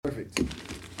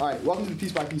All right, welcome to the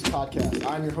Piece by Piece podcast.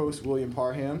 I'm your host, William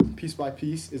Parham. Piece by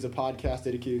Piece is a podcast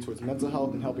dedicated towards mental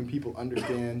health and helping people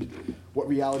understand what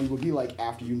reality will be like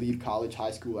after you leave college, high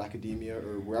school, academia,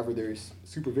 or wherever there's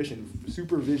supervision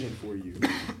for you.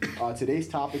 Today's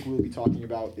topic we'll be talking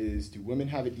about is, do women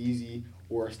have it easy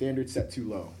or are standards set too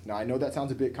low? Now, I know that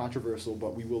sounds a bit controversial,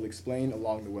 but we will explain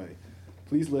along the way.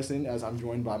 Please listen as I'm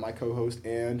joined by my co-host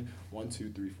and 1, 2,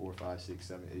 3, 4, 5, 6,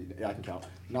 7, 8, yeah, I can count,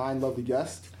 9 lovely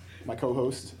guests. My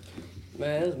co-host.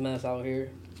 Man, it's a mess out here.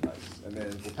 Nice. And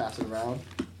then we'll pass it around.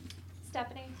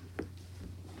 Stephanie.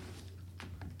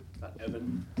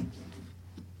 Evan.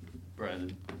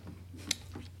 Brandon.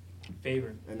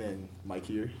 Favor. And then Mike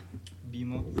here.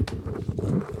 Bimo.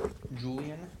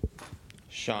 Julian.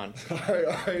 Sean. All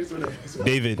right. So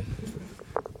David.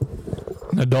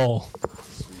 Nadal.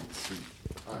 Sweet.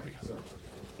 All right. So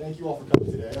thank you all for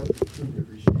coming today. I truly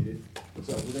appreciate it.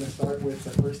 So we're going to start with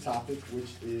the first topic, which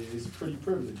is pretty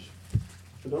privilege.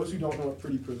 For those who don't know what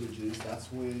pretty privilege is,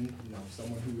 that's when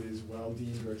someone who is well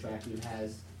deemed or attractive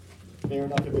has fair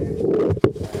enough advantage.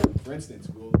 For instance,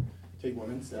 we'll take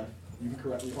women, Steph. You can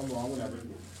correct me if I'm wrong, whatever.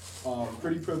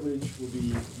 Pretty privilege would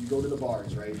be you go to the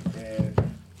bars, right?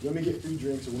 And women get free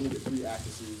drinks or women get free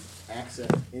access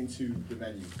into the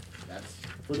menu. That's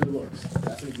for the looks.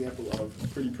 That's an example of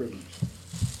pretty privilege.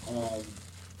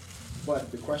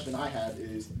 But the question I have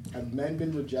is, have men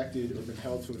been rejected or been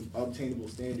held to an obtainable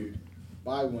standard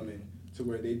by women to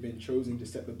where they've been chosen to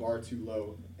set the bar too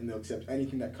low and they'll accept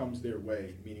anything that comes their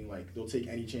way, meaning like they'll take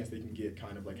any chance they can get,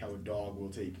 kind of like how a dog will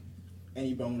take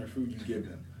any bone or food you give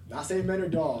them. Not saying men are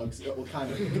dogs, it will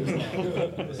kind of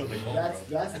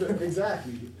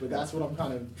exactly, but that's what I'm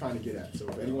kind of trying to get at. So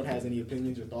if anyone has any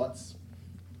opinions or thoughts,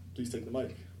 please take the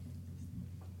mic.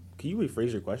 Can you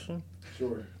rephrase your question?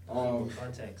 Sure.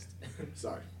 Context.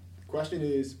 Sorry. Question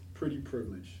is pretty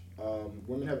privilege.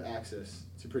 Women have access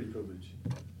to pretty privilege.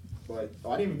 But,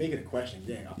 I didn't even make it a question.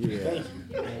 Dang. Yeah.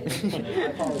 Thank you. I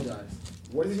apologize.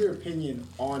 What is your opinion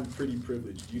on pretty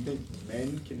privilege? Do you think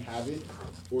men can have it,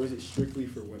 or is it strictly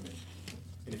for women?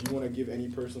 And if you want to give any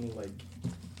personal,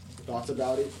 thoughts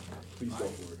about it, please go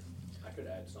for it. I could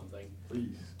add something.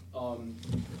 Please.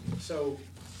 So,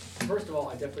 first of all,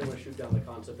 I definitely want to shoot down the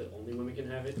concept that only women can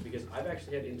have it, because I've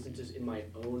actually had instances in my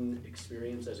own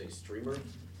experience as a streamer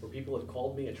where people have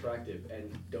called me attractive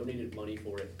and donated money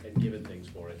for it and given things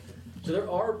for it. So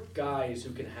there are guys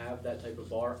who can have that type of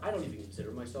bar. I don't even consider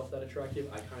myself that attractive.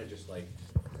 I kind of just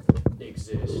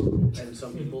exist, and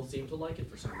some people seem to like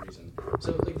it for some reason.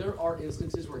 So there are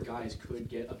instances where guys could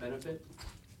get a benefit,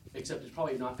 except it's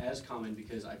probably not as common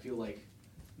because I feel like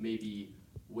maybe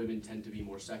women tend to be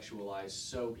more sexualized,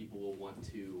 so people will want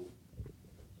to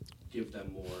give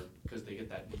them more because they get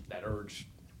that urge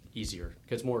easier.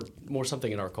 It's more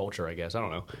something in our culture, I guess. I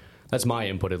don't know. That's my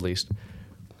input, at least.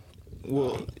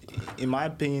 Well, in my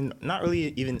opinion, not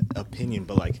really even opinion,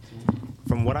 but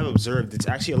from what I've observed, it's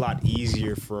actually a lot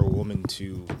easier for a woman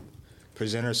to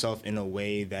present herself in a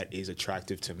way that is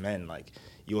attractive to men.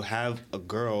 You'll have a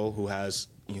girl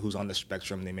who's on the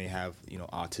spectrum. They may have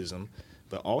autism.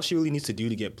 But all she really needs to do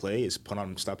to get play is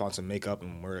slap on some makeup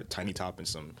and wear a tiny top and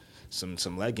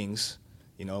some leggings,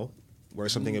 wear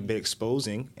something a bit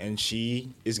exposing, and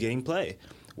she is getting play.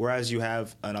 Whereas you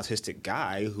have an autistic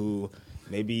guy who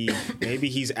maybe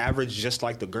he's average just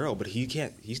like the girl, but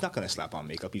he's not going to slap on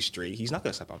makeup. He's straight. He's not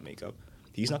going to slap on makeup.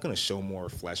 He's not going to show more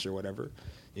flesh or whatever.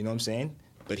 You know what I'm saying?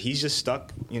 But he's just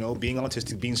stuck, being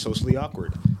autistic, being socially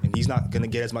awkward, and he's not going to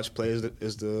get as much play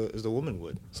as the woman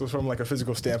would. So from a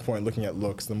physical standpoint, looking at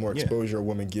looks, the more exposure a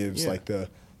woman gives, the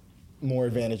more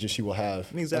advantages she will have.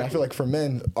 Exactly. And I feel like for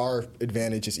men, our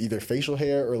advantage is either facial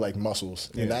hair or muscles,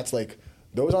 and that's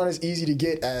those aren't as easy to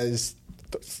get as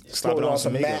slapping on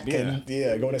some makeup, and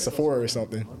going to Sephora or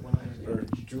something. Or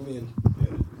Julian.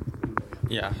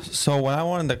 Yeah. So what I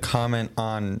wanted to comment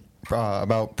on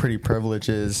about pretty privilege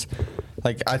is,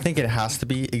 I think it has to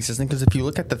be existing, because if you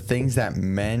look at the things that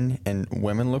men and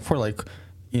women look for,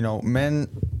 men,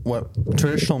 what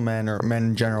traditional men or men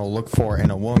in general look for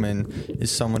in a woman is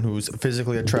someone who's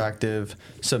physically attractive,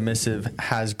 submissive,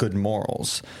 has good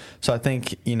morals. So I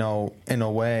think, in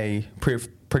a way,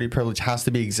 pretty privilege has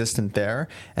to be existent there.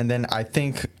 And then I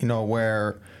think,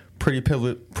 where pretty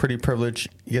privilege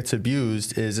gets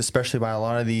abused is especially by a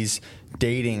lot of these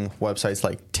dating websites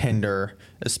like Tinder,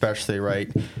 especially,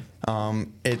 right?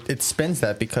 It spins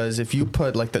that, because if you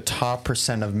put the top %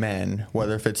 of men,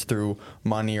 whether if it's through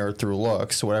money or through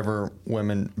looks, whatever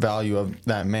women value of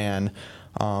that man,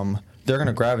 they're going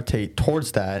to gravitate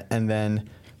towards that. And then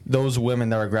those women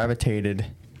that are gravitated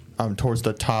towards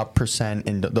the top percent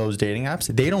in those dating apps,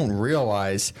 they don't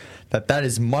realize that that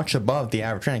is much above the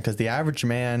average man. Because the average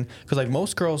man, because like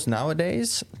most girls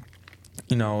nowadays,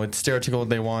 you know, it's stereotypical.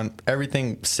 They want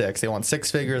everything six. They want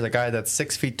six figures. A guy that's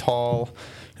 6 feet tall,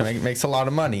 you know, makes a lot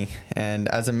of money. And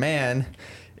as a man,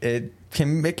 it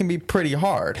can be pretty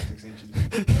hard.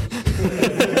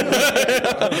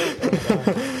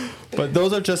 But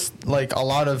those are just like a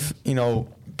lot of, you know,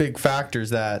 big factors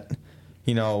that,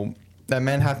 you know, that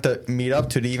men have to meet up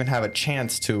to even have a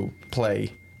chance to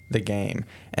play the game.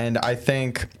 And I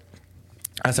think,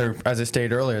 as I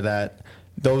stated earlier, that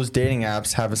those dating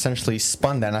apps have essentially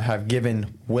spun that and have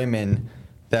given women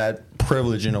that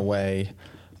privilege in a way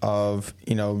of,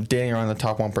 you know, dating around the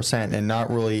top 1% and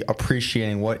not really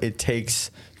appreciating what it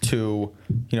takes to,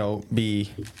 you know, be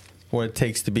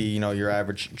you know, your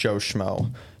average Joe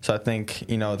Schmo. So I think,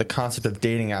 you know, the concept of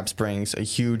dating apps brings a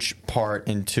huge part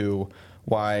into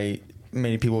why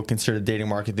many people consider the dating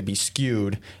market to be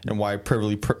skewed and why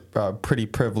pretty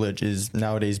privilege is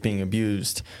nowadays being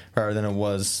abused rather than it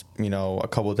was, you know, a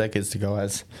couple of decades ago,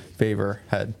 as Favor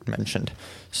had mentioned.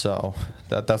 So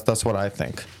that's what I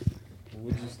think.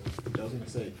 I was going to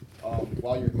say,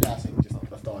 while you're passing, just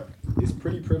a thought. Is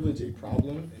pretty privilege a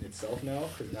problem in itself now?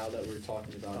 Because now that we're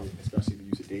talking about it, especially the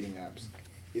use of dating apps,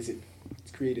 it's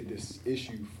created this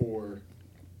issue for,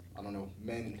 I don't know,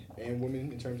 men and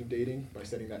women in terms of dating by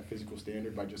setting that physical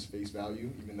standard by just face value,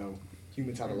 even though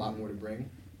humans have a lot more to bring.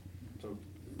 So,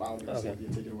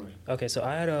 take it away. Okay, so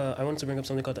I wanted to bring up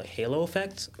something called the halo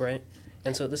effect, right?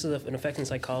 And so this is an effect in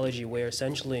psychology where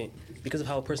essentially, because of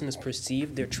how a person is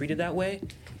perceived, they're treated that way,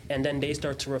 and then they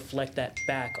start to reflect that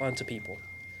back onto people.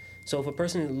 So if a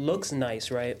person looks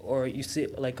nice, right, or you see,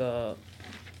 like, I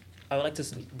would like to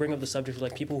bring up the subject of,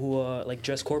 like, people who like,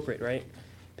 dress corporate, right?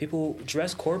 People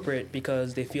dress corporate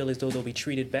because they feel as though they'll be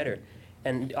treated better.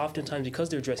 And oftentimes, because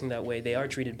they're dressing that way, they are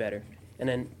treated better. And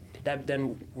then that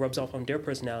then rubs off on their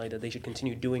personality that they should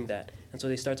continue doing that. And so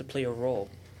they start to play a role.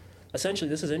 Essentially,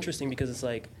 this is interesting because it's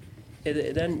like,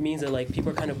 it then means that, like,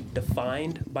 people are kind of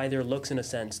defined by their looks in a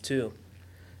sense, too.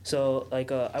 So,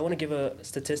 like, I want to give a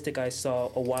statistic I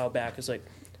saw a while back. It's like,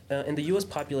 in the U.S.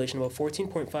 population, about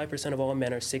 14.5% of all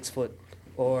men are 6 foot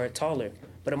or taller.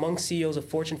 But among CEOs of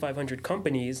Fortune 500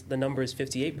 companies, the number is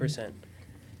 58%.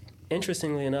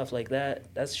 Interestingly enough, like, that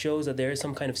shows that there is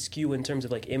some kind of skew in terms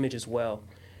of, like, image as well.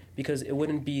 Because it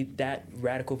wouldn't be that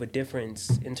radical of a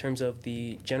difference in terms of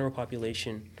the general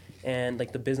population and,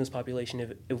 like, the business population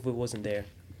if it wasn't there.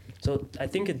 So I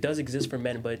think it does exist for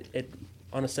men, but it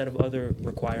on a set of other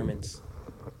requirements.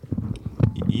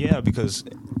 Yeah, because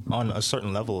on a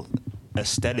certain level,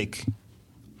 aesthetic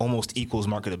almost equals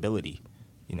marketability,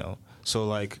 you know? So,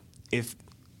 like, if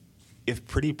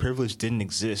pretty privilege didn't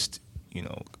exist, you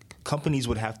know, companies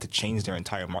would have to change their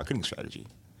entire marketing strategy.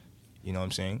 You know what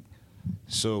I'm saying?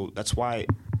 So that's why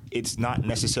it's not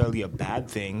necessarily a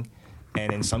bad thing,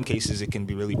 and in some cases it can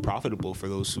be really profitable for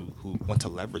those who want to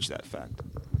leverage that fact.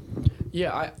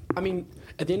 Yeah, I mean,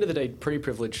 at the end of the day, pretty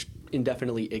privilege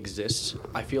indefinitely exists.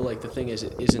 I feel like the thing is,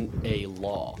 it isn't a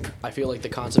law. I feel like the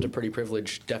concept of pretty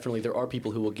privilege, definitely there are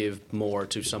people who will give more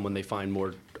to someone they find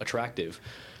more attractive.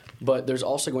 But there's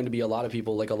also going to be a lot of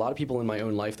people in my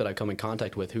own life that I come in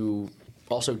contact with who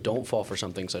also don't fall for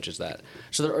something such as that.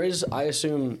 So there is, I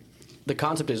assume, the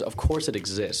concept is, of course it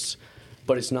exists,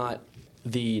 but it's not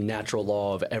the natural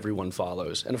law of everyone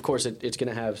follows. And of course it's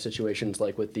going to have situations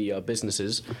like with the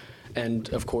businesses. And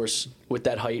of course, with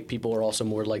that height, people are also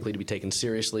more likely to be taken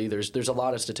seriously. There's a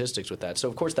lot of statistics with that. So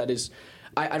of course that is,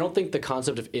 I don't think the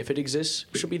concept of if it exists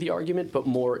should be the argument, but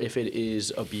more if it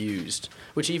is abused.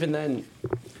 Which even then,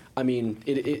 I mean,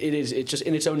 it's just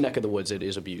in its own neck of the woods it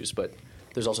is abused, but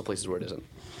there's also places where it isn't.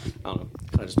 I don't know,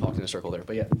 kind of just talked in a circle there,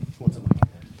 but yeah. What's up?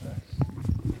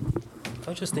 I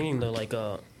was just thinking, though, like,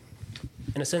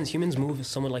 in a sense, humans move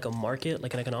somewhat like a market,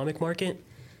 like an economic market.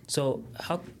 So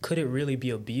how could it really be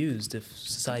abused if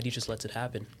society just lets it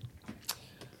happen?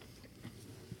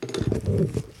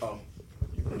 Oh.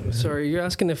 Sorry, you're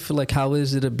asking if, like, how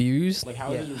is it abused? Like,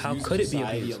 how, Yeah, is it how abused could if it be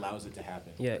society abused? allows it to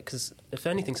happen? Yeah, because if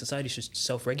anything, society should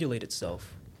self-regulate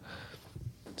itself.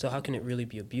 So how can it really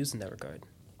be abused in that regard?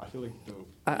 I feel like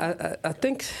I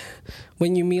think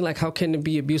when you mean, like, how can it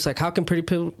be abused, like, how can pretty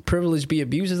privilege be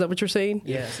abused? Is that what you're saying?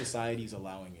 Yeah. society's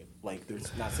allowing it. Like,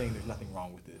 there's not saying there's nothing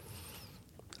wrong with it.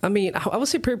 I mean, I would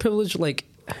say pretty privilege, like,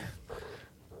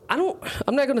 I'm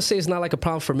not going to say it's not, like, a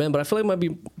problem for men, but I feel like it might be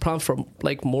a problem for,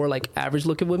 like, more, like,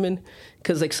 average-looking women.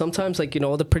 Because, like, sometimes, like, you know,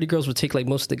 all the pretty girls would take, like,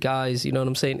 most of the guys, you know what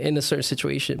I'm saying, in a certain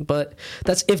situation. But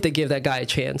that's if they give that guy a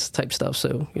chance type stuff.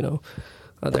 So, you know,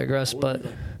 I digress. But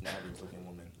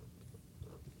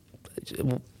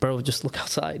bro, just look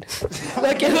outside.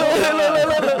 Like, you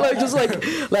know, like just like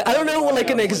I don't know, like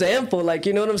an example, like,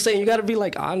 you know what I'm saying? You got to be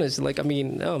like honest. Like, I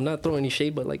mean, no, I'm not throwing any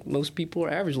shade, but like most people are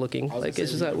average looking. Like,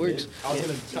 it's just how it works. I was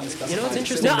gonna kind of You know what's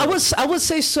interesting? No, I would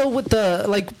say so with the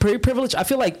like privilege. I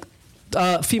feel like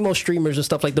female streamers and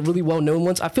stuff, like the really well-known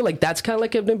ones, I feel like that's kind of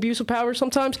like an abuse of power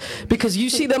sometimes, because you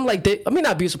see them like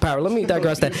not abuse of power, let me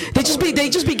digress that. They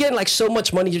just be getting like so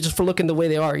much money just for looking the way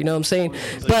they are, you know what I'm saying?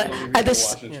 But at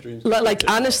this, like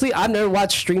honestly, I've never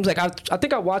watched streams. Like I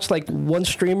think I watched like one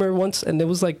streamer once, and there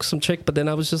was like some chick, but then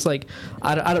I was just like,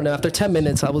 I don't know, after 10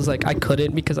 minutes I was like, I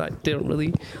couldn't, because I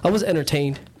was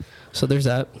entertained. So there's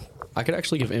that. I could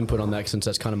actually give input on that since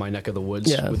that's kind of my neck of the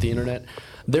woods with the internet.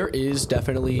 There is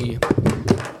definitely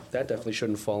that definitely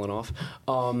shouldn't have fallen off.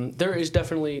 There is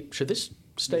definitely should this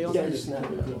stay on there?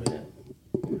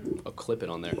 I'll clip it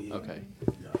on there. Okay.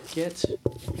 Get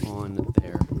on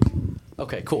there.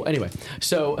 Okay, cool. Anyway,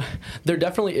 so there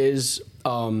definitely is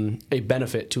a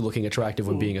benefit to looking attractive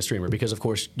when being a streamer, because of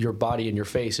course your body and your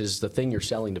face is the thing you're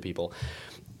selling to people.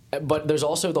 But there's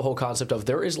also the whole concept of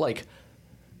there is like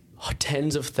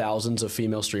tens of thousands of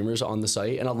female streamers on the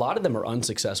site, and a lot of them are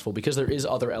unsuccessful because there is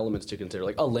other elements to consider.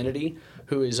 Like Alinity,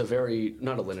 who is who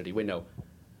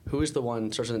is the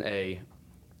one, starts with an A,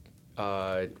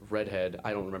 redhead,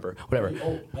 I don't remember, whatever.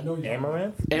 Oh, I know you.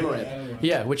 Amaranth.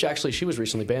 Yeah, which actually she was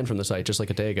recently banned from the site just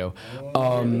like a day ago.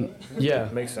 Yeah,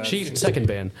 Makes sense. She's second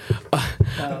ban.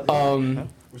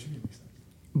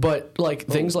 But like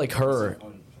things like her,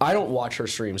 I don't watch her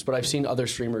streams, but I've seen other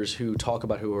streamers who talk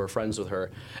about who are friends with her,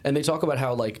 and they talk about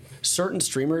how like certain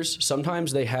streamers,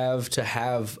 sometimes they have to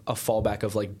have a fallback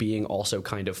of like being also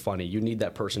kind of funny. You need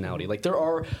that personality. Like there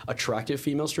are attractive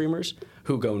female streamers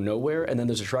who go nowhere, and then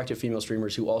there's attractive female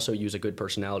streamers who also use a good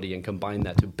personality and combine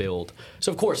that to build.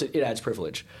 So of course it adds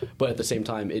privilege, but at the same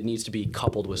time it needs to be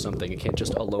coupled with something. It can't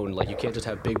just alone, like you can't just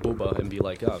have big booba and be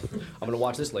like, oh, I'm gonna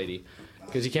watch this lady.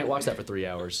 Because you can't watch that for 3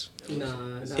 hours.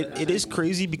 It is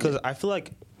crazy because I feel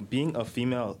like being a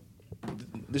female,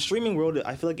 the streaming world,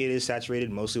 I feel like it is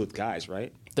saturated mostly with guys,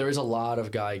 right? There is a lot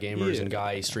of guy gamers and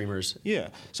guy streamers. Yeah.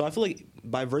 So I feel like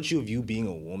by virtue of you being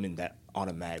a woman, that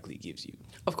automatically gives you.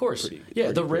 Of course.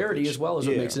 The rarity privilege. as well is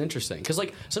what makes it interesting. Because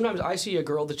like sometimes I see a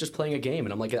girl that's just playing a game,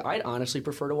 and I'm like, I'd honestly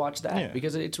prefer to watch that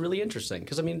because it's really interesting.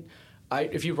 Because I mean,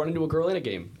 if you run into a girl in a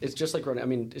game, it's just like running. I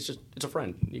mean, it's a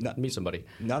friend. You meet somebody.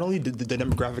 Not only the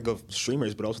demographic of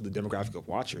streamers, but also the demographic of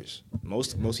watchers.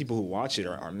 Most people who watch it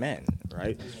are men,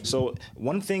 right? So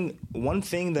one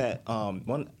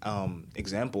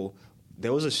example,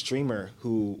 there was a streamer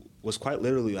who was quite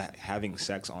literally having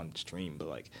sex on stream, but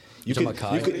like you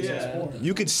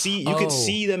could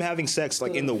see them having sex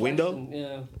like in the window.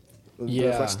 Yeah.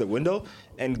 Reflects the window.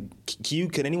 And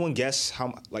can anyone guess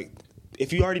how like?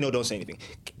 If you already know, don't say anything.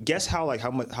 Guess how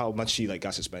much she like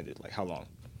got suspended. Like how long?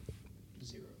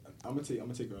 0. I'm gonna take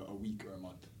a week or a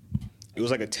month. It was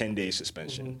like a 10-day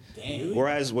suspension. Damn.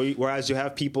 Whereas you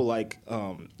have people like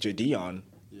Jadion,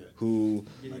 who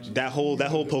that whole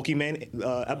Pokemon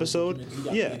episode,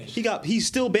 he's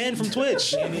still banned from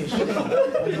Twitch.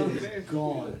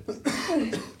 Gone.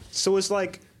 So it's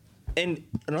like, and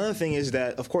another thing is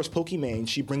that of course Pokemon,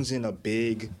 she brings in a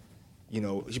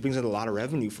lot of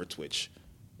revenue for Twitch,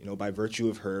 by virtue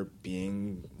of her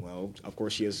being, well, of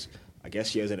course she has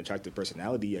an attractive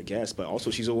personality, but also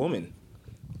she's a woman,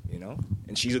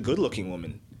 and she's a good-looking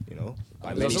woman,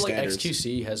 by many also standards. Like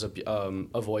XQC has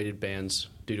avoided bans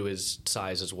due to his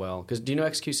size as well. Because do you know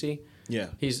XQC? Yeah.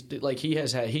 He's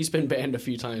been banned a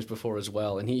few times before as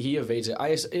well, and he evades it.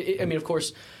 I mean, of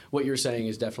course, what you're saying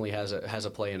is definitely has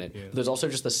a play in it. Yeah. But there's also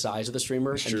just the size of the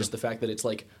streamer and just the fact that it's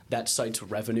like that site's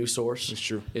revenue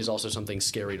source is also something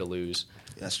scary to lose.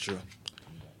 That's true.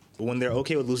 But when they're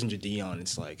okay with losing Jadion,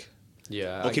 it's like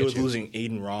okay with losing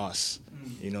Aiden Ross.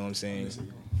 You know what I'm saying?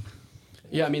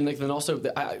 Yeah, I mean, like then also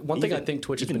one thing I think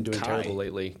Twitch has been doing terrible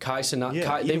lately. Kai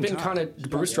Sanat, they've been kind of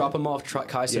Bruce drop him off.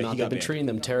 Kai Sanat, they've been treating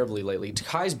them terribly lately.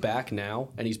 Kai's back now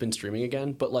and he's been streaming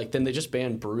again, but like then they just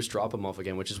banned Bruce drop him off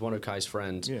again, which is one of Kai's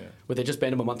friends. Yeah, where they just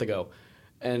banned him a month ago,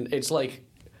 and it's like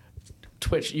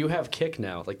Twitch, you have Kick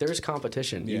now. Like there's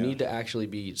competition. You need to actually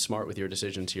be smart with your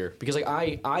decisions here because like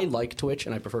I like Twitch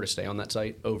and I prefer to stay on that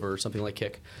site over something like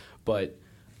Kick, but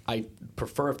I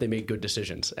prefer if they made good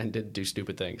decisions and didn't do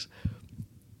stupid things.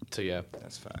 So yeah,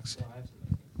 that's facts.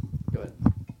 Go ahead.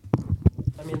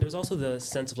 I mean, there's also the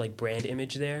sense of like brand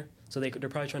image there. So they're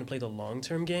probably trying to play the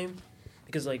long-term game,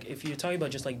 because like if you're talking about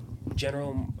just like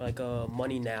general like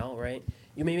money now, right?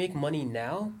 You may make money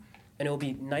now, and it will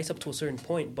be nice up to a certain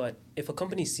point. But if a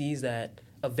company sees that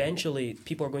eventually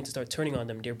people are going to start turning on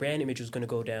them, their brand image is going to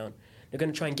go down. they're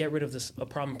going to try and get rid of this a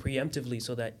problem preemptively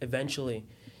so that eventually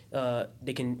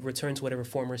they can return to whatever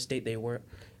former state they were.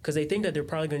 Because they think that they're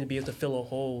probably going to be able to fill a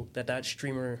hole that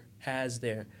streamer has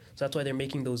there. So that's why they're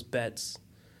making those bets.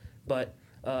 But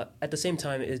at the same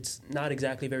time, it's not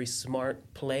exactly a very smart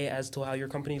play as to how your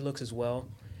company looks as well.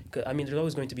 I mean, there's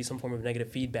always going to be some form of negative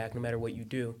feedback no matter what you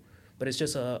do. But it's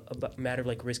just a matter of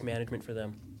like risk management for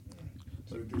them.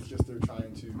 So it's just they're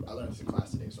trying to, I learned this in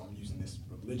class today, so I'm using this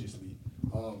religiously.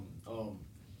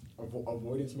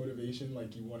 Avoidance motivation,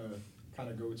 like you want to kind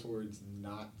of go towards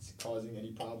not causing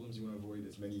any problems. You want to avoid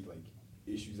as many like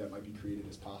issues that might be created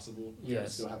as possible. Yes.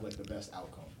 And still have like the best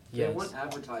outcome. They Yes. want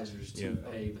advertisers to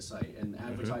pay the site, and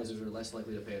advertisers are less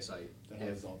likely to pay a site That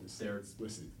has if all this they're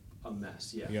explicit. a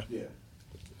mess. Yeah. Yeah. Yeah.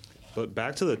 But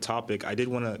back to the topic, I did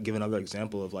want to give another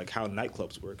example of like how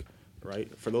nightclubs work,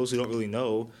 right? For those who don't really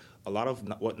know, a lot of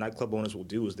what nightclub owners will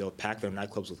do is they'll pack their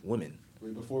nightclubs with women.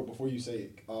 Wait, before you say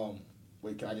it,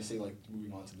 wait, can I just say like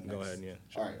moving on to the next? Go ahead, yeah.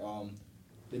 Sure. All right.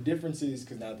 The difference is,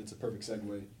 because now that's a perfect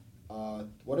segue.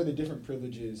 What are the different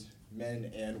privileges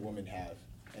men and women have?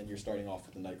 And you're starting off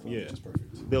with the nightclub, which is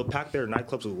perfect. They'll pack their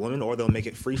nightclubs with women, or they'll make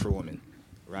it free for women,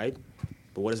 right?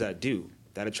 But what does that do?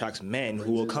 That attracts men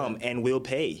who will come and will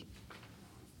pay.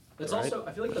 It's Right. also,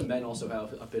 I feel like the men also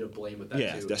have a bit of blame with that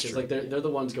Yeah, too. that's 'Cause, true. like they're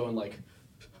the ones going like,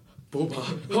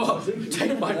 booba, oh,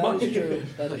 take my money.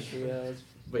 That is true, yeah.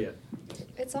 But yeah,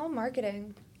 It's all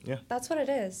marketing. Yeah. That's what it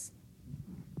is.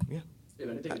 Yeah. if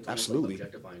anything, it's almost Absolutely. like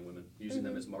objectifying women, using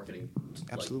them as marketing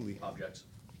Absolutely. like, objects.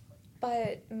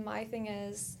 But my thing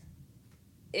is,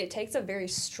 it takes a very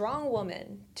strong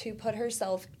woman to put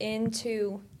herself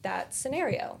into that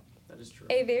scenario. That is true.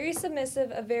 A very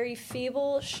submissive, a very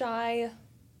feeble, shy,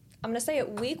 I'm going to say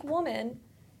it, weak woman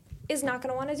is not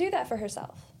going to want to do that for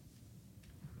herself.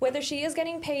 Whether she is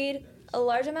getting paid a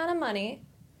large amount of money,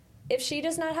 if she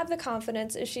does not have the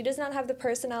confidence, if she does not have the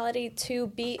personality to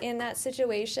be in that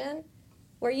situation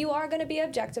where you are going to be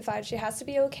objectified, she has to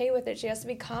be okay with it. She has to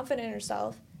be confident in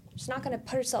herself. She's not going to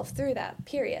put herself through that,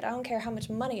 period. I don't care how much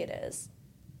money it is.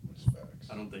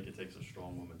 I don't think it takes a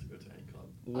strong woman to go to any club.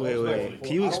 Wait.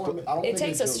 Can you explain? It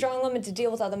takes a strong woman to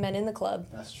deal with other men in the club.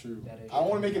 That's true. That is I don't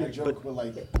want to make it a joke, but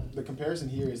like the comparison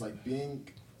here is like being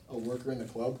a worker in the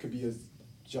club could be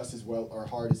just as well or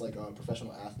hard as like a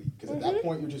professional athlete. Because at that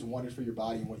point, you're just wanted for your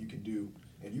body and what you can do.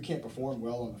 And if you can't perform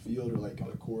well on the field or like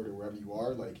on the court or wherever you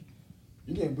are, like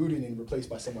you're getting booted and replaced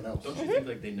by someone else. Don't you think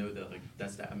like they know that like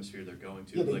that's the atmosphere they're going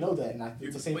to? Yeah, they like, know that, and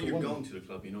it's the same But for you're women. going to the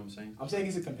club, you know what I'm saying? I'm saying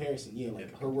it's a comparison. Yeah, like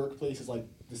Yeah. her workplace is like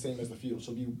the same as the field.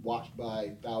 She'll be watched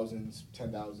by thousands,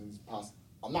 10,000s,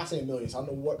 I'm not saying millions. I don't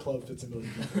know what club fits a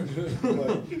million people.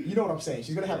 But you know what I'm saying.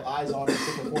 She's going to have eyes on her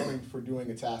for performing, for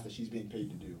doing a task that she's being paid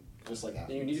to do. Just like And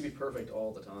you athletes. need to be perfect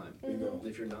all the time. There you go.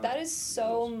 If you're not, That is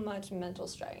so much mental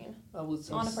strain I would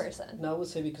say on a person. No, I would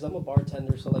say because I'm a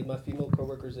bartender, so like my female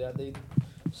coworkers,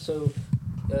 since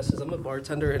I'm a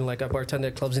bartender and like I bartend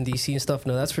at clubs in DC and stuff,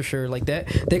 no, that's for sure. Like that,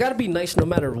 they gotta be nice no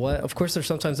matter what. Of course, there's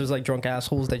like drunk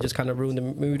assholes that just kind of ruin the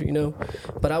mood, you know.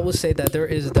 But I would say that there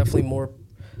is definitely more.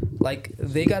 Like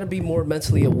they gotta be more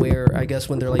mentally aware, I guess,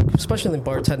 when they're like, especially in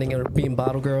bartending or being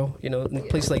bottle girl, you know, in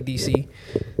places like DC,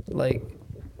 like.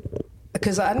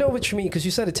 Because I know what you mean. Because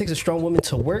you said it takes a strong woman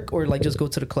to work, or like just go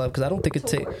to the club. Because I don't think it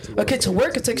takes. Okay, to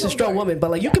work it takes a strong woman, but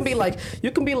like you can be like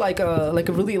a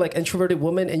really like introverted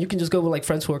woman, and you can just go with like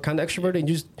friends who are kind of extroverted, and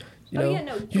you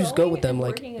just go with them.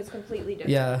 Like working is completely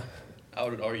different. yeah, I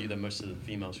would argue that most of the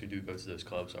females who do go to those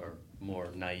clubs are more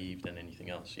naive than anything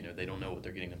else. You know, they don't know what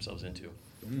they're getting themselves into.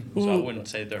 So I wouldn't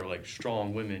say they're like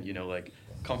strong women, you know, like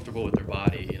comfortable with their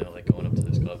body, you know, like going up to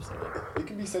those clubs. So, like, It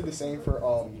can be said the same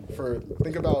for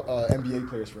think about NBA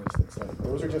players, for instance. Like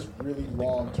those are just really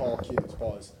long, tall kids.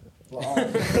 Pause.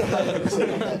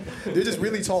 They're just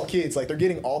really tall kids. Like they're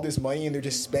getting all this money and they're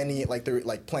just spending it like they're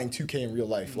like playing 2K in real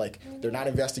life. Like they're not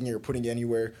investing it or putting it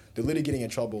anywhere. They're literally getting in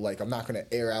trouble. Like I'm not gonna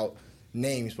air out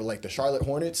names, but like the Charlotte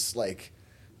Hornets, like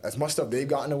as much stuff they've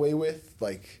gotten away with,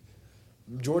 like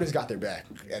Jordan's got their back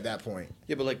at that point.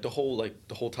 Yeah, but like the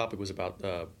whole topic was about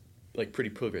like pretty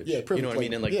privilege. Yeah, privilege, you know what I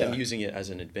mean, and like yeah. them using it as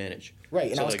an advantage.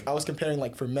 Right, and So, I was comparing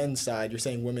like for men's side, you're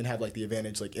saying women have like the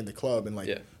advantage like in the club, and like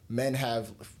Yeah. men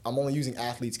have. I'm only using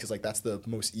athletes because like that's the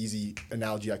most easy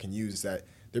analogy I can use. Is that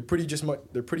they're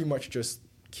pretty much just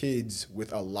kids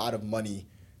with a lot of money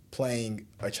playing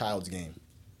a child's game.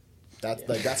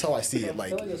 That's how I see it.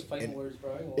 Like, and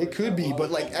it could be, but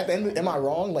like at the end, am I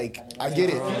wrong? Like I get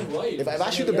it. If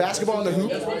I shoot the basketball in the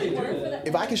hoop,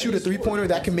 if I can shoot a 3-pointer,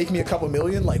 that can make me a couple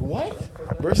million. Like what?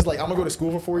 Versus like I'm gonna go to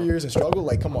school for 4 years and struggle.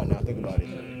 Like come on now, think about it.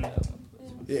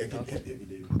 Yeah,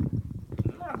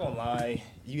 I'm not gonna lie.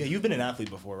 You've been an athlete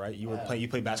before, right? You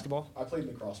played basketball? I played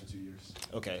lacrosse for 2 years.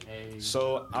 Okay.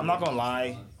 So I'm not gonna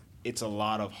lie, it's a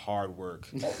lot of hard work.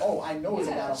 I know it's a lot of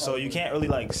hard work. So you can't really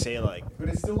say But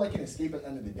it's still like an escape at the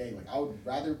end of the day. Like I would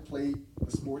rather play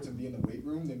the sports and be in the weight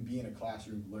room than be in a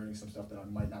classroom learning some stuff that I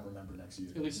might not remember next year.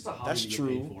 At least it's a hobby. That's you get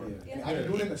true. paid for. Yeah. I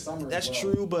can do it in the summer. That's as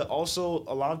well. true, but also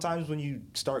a lot of times when you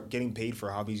start getting paid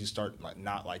for hobbies, you start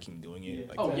not liking doing it.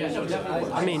 Like, Oh yeah, no,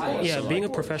 definitely. I mean, yeah, so, being a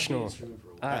like, professional.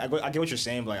 I get what you're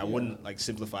saying, but like, I wouldn't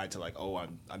simplify it to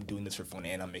I'm doing this for fun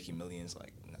and I'm making millions,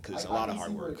 because it's a lot of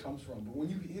hard I can see where work. it comes from, but when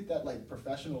you hit that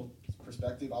professional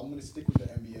perspective, I'm gonna stick with the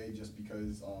NBA just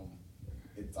because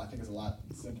I think it's a lot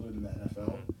simpler than the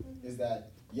NFL. Is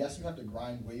that yes, you have to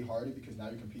grind way harder because now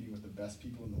you're competing with the best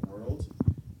people in the world,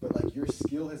 but your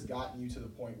skill has gotten you to the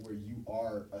point where you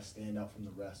are a standout from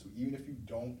the rest. So even if you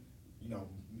don't,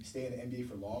 stay in the NBA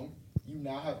for long, you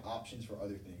now have options for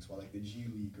other things, while the G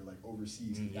League or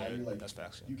overseas. Now you're that's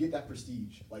facts. You get that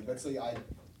prestige. Let's say I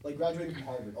graduated from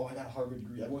Harvard. Oh, I got a Harvard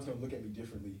degree. Everyone's gonna look at me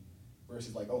differently.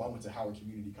 Versus I went to Howard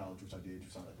Community College, which I did,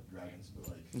 which sounded like the Dragons,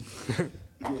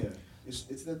 but yeah,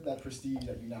 it's that prestige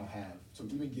that you now have. So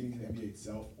even getting to the NBA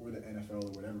itself or the NFL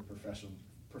or whatever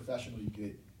professional you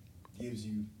get gives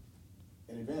you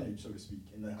an advantage, so to speak.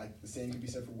 And the same can be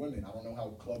said for women. I don't know how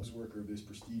clubs work or if there's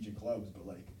prestige in clubs, but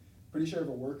pretty sure if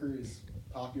a worker is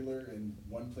popular in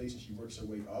one place and she works her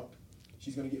way up,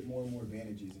 she's gonna get more and more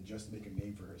advantages and just make a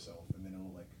name for herself, and then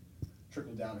it'll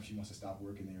trickle down if she wants to stop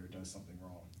working there or does something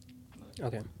wrong.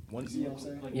 Okay. You see what I'm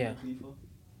saying? Yeah.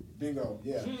 Bingo.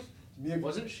 Yeah.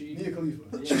 Wasn't she? Mia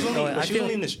Khalifa. She was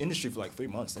only in this industry for 3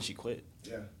 months, then she quit.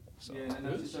 Yeah. So. She made a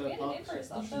name for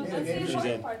herself, though. She made a That's name the for important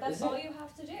herself. part. That's all you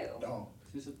have to do. No.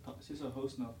 She's a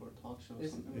host now for a talk show.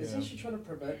 Isn't she trying to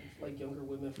prevent younger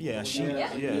women from Yeah, doing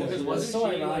that? Because wasn't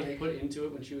so she ironic. put into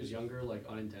it when she was younger,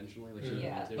 unintentionally? She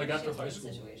didn't want to. Like after She's high in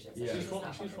school. situations Yeah. that She's not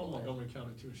from comfortable with. Montgomery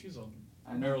County too. She's a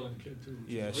Maryland kid too.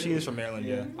 Yeah, she is from Maryland.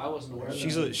 Yeah, I wasn't aware of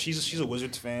she's that. she's a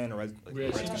Wizards fan, or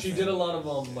She did a lot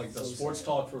of the sports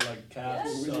talk for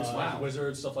Cavs, Wow.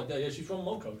 Wizards, stuff like that. Yeah, she's from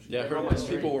Moco. Yeah, her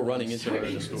people were running into her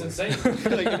in the It's store. insane.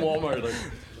 Like in Walmart.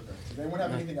 Does anyone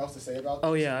have anything else to say about this?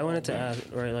 Oh yeah, I wanted to add,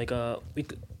 right?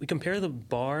 We compare the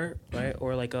bar, right,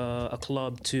 or a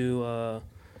club to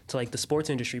the sports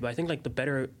industry, but I think the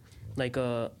better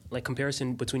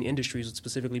comparison between industries would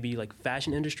specifically be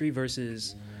fashion industry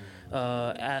versus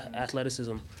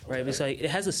athleticism, right? It's it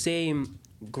has the same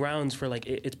grounds for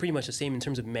it's pretty much the same in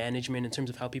terms of management, in terms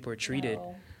of how people are treated.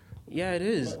 No. Yeah, it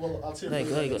is. Well, I'll tell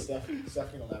you Steph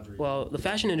can elaborate. Well, the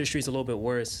fashion industry is a little bit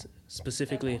worse,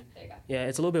 specifically. Okay, there you go. Yeah,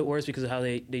 it's a little bit worse because of how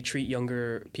they treat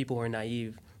younger people who are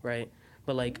naive, right?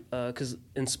 But because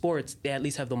in sports, they at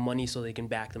least have the money so they can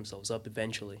back themselves up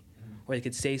eventually, or they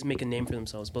could make a name for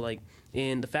themselves. But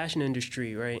in the fashion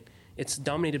industry, right, it's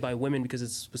dominated by women because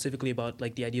it's specifically about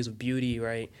the ideas of beauty,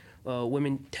 right?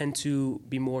 Women tend to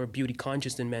be more beauty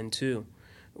conscious than men too.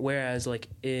 Whereas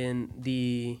in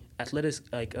the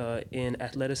in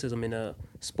athleticism, in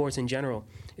sports in general,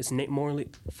 it's more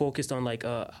focused on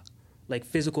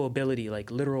physical ability,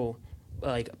 literal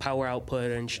power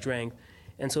output and strength.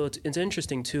 And so it's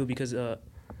interesting too because at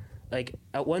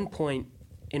one point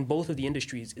in both of the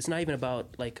industries, it's not even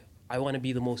about I want to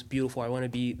be the most beautiful, I want to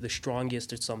be the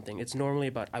strongest at something. It's normally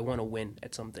about I want to win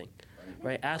at something,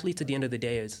 right? Athletes at the end of the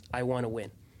day is I want to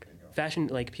win. Fashion,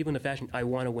 people in the fashion, I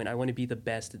want to win. I want to be the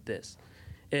best at this.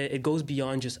 It goes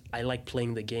beyond just I like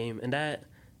playing the game, and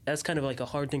that's kind of a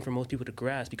hard thing for most people to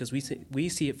grasp because we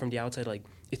see it from the outside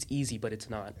it's easy, but it's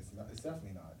not. It's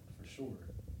definitely not for sure.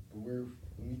 But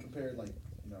when we compare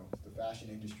the fashion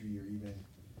industry or even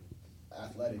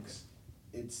athletics,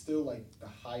 it's still the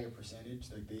higher percentage.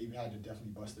 They've had to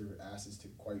definitely bust their asses to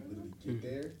quite literally get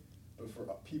there. But for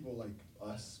people like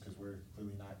us, because we're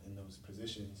clearly not in those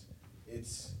positions,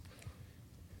 it's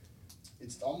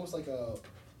almost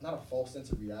not a false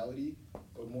sense of reality,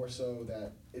 but more so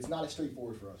that it's not as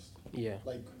straightforward for us. Yeah.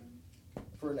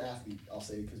 For an athlete, I'll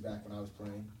say, because back when I was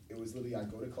playing, it was literally I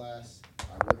go to class,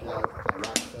 I work out, I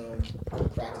watch film, I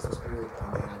practice the sport,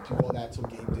 and then I do all that till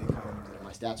game day comes, and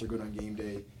my stats are good on game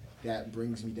day. That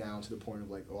brings me down to the point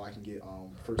of I can get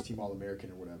first team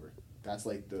All-American or whatever. That's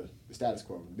the status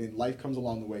quo. Then life comes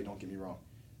along the way, don't get me wrong.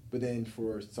 But then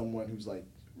for someone who's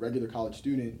regular college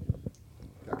student,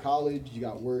 you got college, you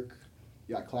got work,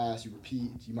 you got class, you repeat,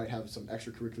 you might have some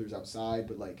extracurriculars outside,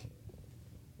 but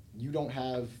you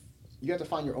have to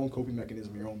find your own coping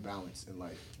mechanism, your own balance in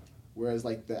life. Whereas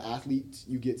the athlete,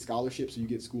 you get scholarships, so you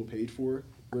get school paid for,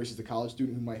 versus the college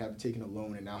student who might have taken a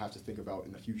loan and now have to think about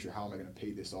in the future, how am I going to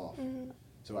pay this off? Mm-hmm.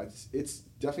 So it's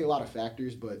definitely a lot of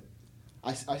factors, but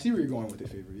I see where you're going with it,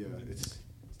 Favor. Yeah, it's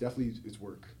definitely it's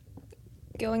work.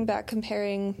 going back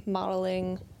comparing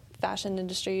modeling, fashion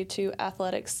industry to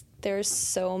athletics, there's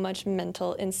so much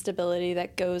mental instability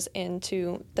that goes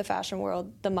into the fashion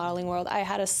world, the modeling world. I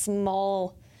had a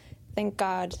small, thank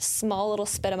God, small little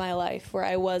spit of my life where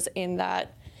I was in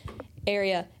that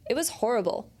area. It was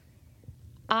horrible.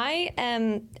 I'm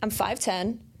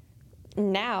 5'10".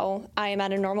 Now I am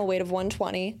at a normal weight of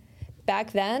 120.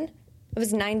 Back then, I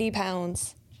was 90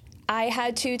 pounds. I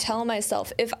had to tell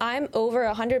myself, if I'm over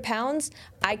 100 pounds,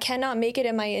 I cannot make it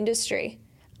in my industry.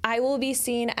 I will be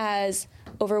seen as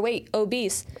overweight,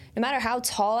 obese. No matter how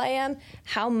tall I am,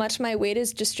 how much my weight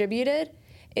is distributed,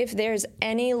 if there's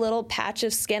any little patch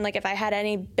of skin, like if I had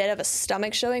any bit of a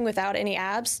stomach showing without any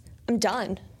abs, I'm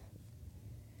done.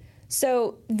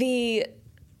 So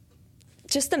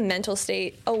just the mental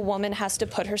state a woman has to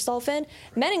put herself in,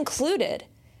 men included,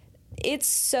 it's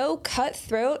so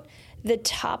cutthroat. The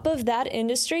top of that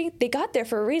industry, they got there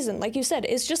for a reason. Like you said,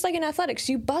 it's just like in athletics.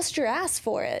 You bust your ass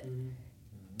for it.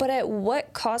 But at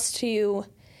what cost to you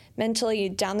mentally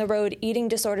down the road, eating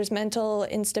disorders, mental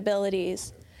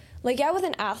instabilities? Like, yeah, with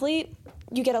an athlete,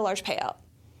 you get a large payout.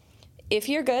 If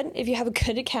you're good, if you have a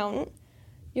good accountant,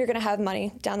 you're going to have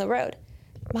money down the road.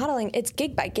 Modeling, it's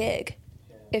gig by gig.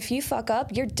 If you fuck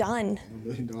up, you're done. $1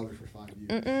 million for 5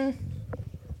 years. Mm-mm.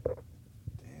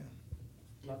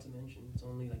 Not to mention, it's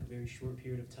only like a very short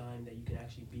period of time that you can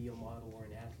actually be a model or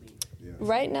an athlete. Yeah.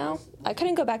 Right now, I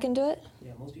couldn't go back into it.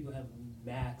 Yeah, most people have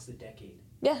max a decade.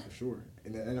 Yeah. For sure.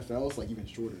 In the NFL, it's like even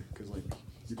shorter because like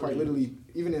you quite literally,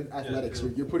 even in athletics,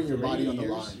 you're putting your body on the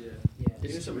line.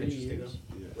 Isn't it so interesting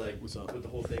though? Like with the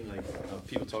whole thing, like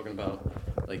people talking about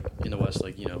like in the West,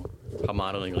 like how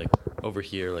modeling like over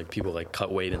here, like people like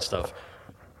cut weight and stuff.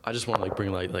 I just want to like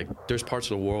bring like there's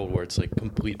parts of the world where it's like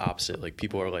complete opposite. Like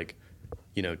people are like,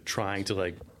 trying to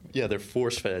like they're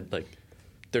force fed like.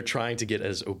 They're trying to get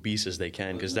as obese as they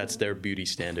can because that's their beauty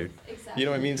standard. Exactly. You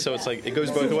know what I mean? So it's like it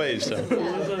goes both ways. So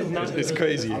it's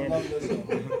crazy.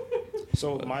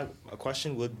 So a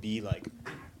question would be like,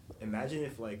 imagine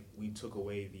if like we took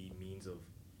away the means of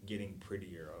getting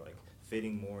prettier or like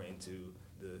fitting more into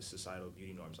the societal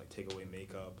beauty norms, like take away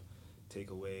makeup,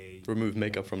 remove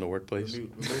makeup from the workplace.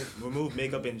 Remove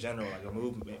makeup in general, like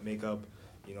remove makeup.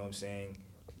 You know what I'm saying?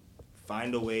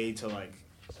 Find a way to like,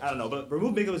 I don't know, but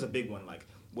remove makeup is a big one. Like.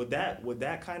 Would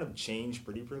that kind of change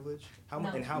pretty privilege? How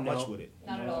much and how much would it?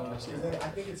 Not at all. I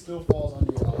think it still falls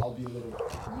under. I'll be a little.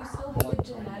 You still have the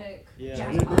genetic.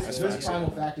 Yeah. There's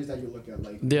primal factors that you look at,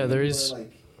 like there is.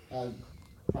 Like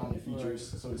prominent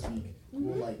features, so to speak,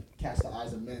 will like catch the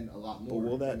eyes of men a lot more. But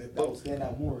will that? And that will stand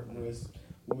out more. Whereas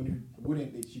women who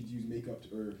wouldn't, they should use makeup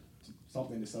or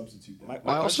something to substitute that.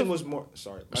 My question was more.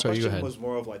 Sorry, my question was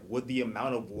more of like, would the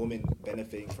amount of women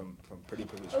benefiting from pretty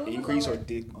privilege increase or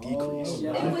decrease?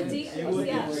 It would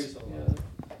decrease. Yeah.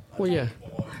 Well, yeah.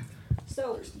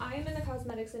 So I am in the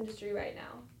cosmetics industry right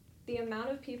now. The amount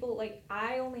of people, like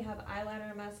I only have eyeliner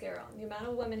and mascara on. The amount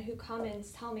of women who come in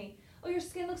and tell me, "Oh, your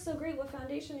skin looks so great. What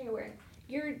foundation are you wearing?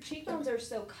 Your cheekbones are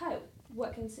so cut.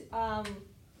 What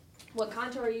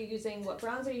contour are you using? What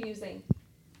browns are you using?"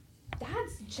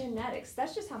 That's genetics.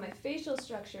 That's just how my facial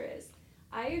structure is.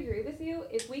 I agree with you.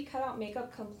 If we cut out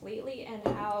makeup completely and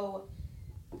how,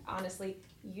 honestly,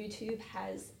 YouTube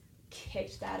has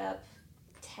kicked that up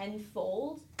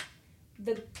tenfold,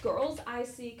 the girls I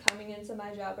see coming into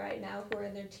my job right now who are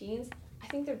in their teens, I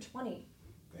think they're 20.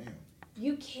 Damn.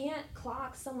 You can't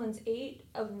clock a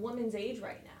woman's age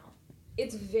right now.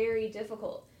 It's very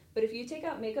difficult. But if you take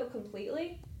out makeup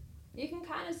completely, you can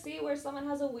kind of see where someone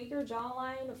has a weaker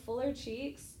jawline, fuller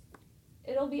cheeks.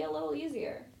 It'll be a little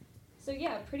easier. So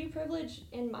yeah, pretty privilege,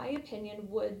 in my opinion,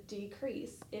 would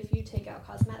decrease if you take out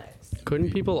cosmetics.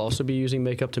 Couldn't people also be using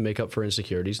makeup to make up for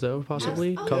insecurities, though?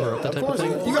 Possibly cover up that type of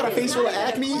thing. You got a face full of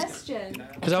acne.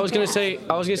 Because I was gonna say,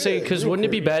 because wouldn't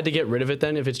it be bad to get rid of it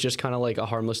then if it's just kind of like a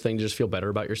harmless thing to just feel better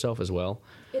about yourself as well?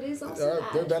 It is also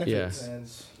there are benefits. Yeah.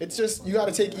 It's just you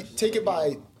got to take it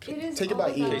by each.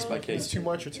 Case by case. It's too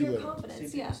much or too your little.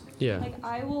 Confidence, yeah. Yeah. Like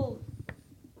I will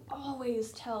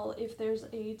always tell if there's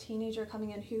a teenager coming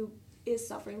in who is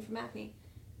suffering from acne.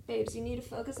 Babes, you need to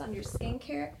focus on your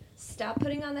skincare. Stop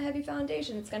putting on the heavy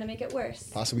foundation. It's going to make it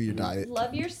worse. Possibly your diet.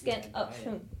 Love your skin.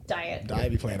 Diet.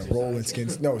 Diet be playing a role in skin.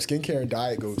 No, skincare and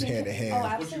diet goes hand in hand. Oh,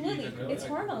 absolutely. It's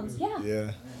hormones. Yeah.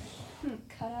 Yeah.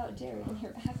 Cut out dairy and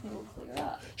your acne will clear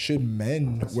up. Should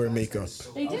men wear makeup?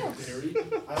 They do.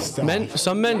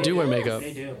 Some men do wear makeup.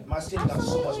 They do. My skin got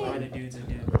so much Why better. the dudes that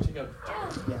do.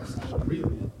 Yes,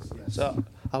 really. Yes. So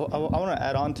I want to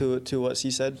add on to what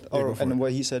he said, and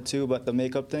what he said too about the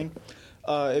makeup thing.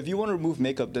 If you want to remove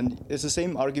makeup, then it's the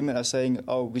same argument as saying,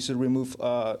 oh, we should remove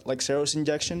like steroid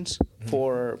injections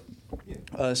for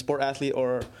sport athlete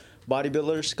or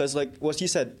bodybuilders, because like what he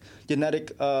said,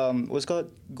 genetic, what's it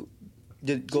called?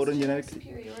 Golden genetic.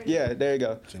 Yeah, there you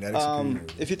go. Genetic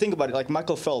superiority. If you think about it, like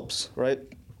Michael Phelps, right?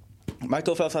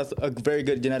 Michael Phelps has a very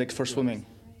good genetics for swimming,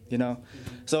 you know.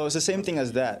 So it's the same thing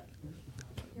as that.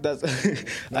 That's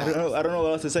I don't know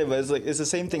what else to say, but it's the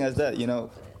same thing as that, you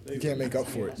know. You can't make up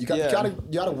for it. You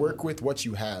gotta work with what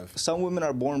you have. Some women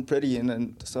are born pretty, and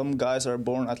then some guys are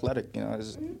born athletic, you know.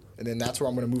 And then that's where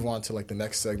I'm gonna move on to like the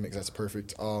next segment, 'cause that's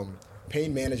perfect.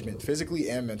 Pain management, physically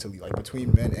and mentally, like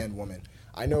between men and women.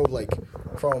 I know, like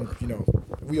from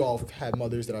we all have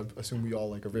mothers that I assume we all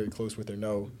like are very close with or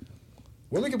know.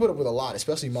 Women can put up with a lot,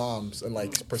 especially moms, and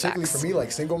like particularly for me,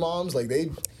 like single moms, like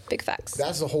they big facts.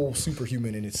 That's a whole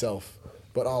superhuman in itself.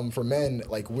 But for men,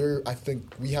 like I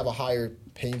think we have a higher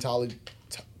pain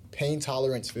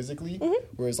tolerance physically,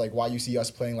 whereas like why you see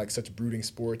us playing like such brooding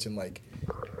sports and like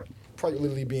probably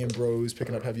literally being bros,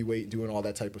 picking up heavy weight, doing all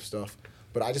that type of stuff.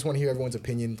 But I just want to hear everyone's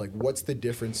opinion. Like, what's the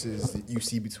differences that you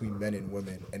see between men and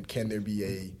women, and can there be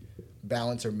a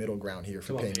balance or middle ground here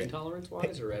for pain tolerance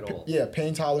wise or at all? Yeah,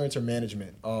 pain tolerance or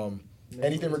management.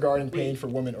 Anything regarding pain for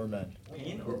women or men?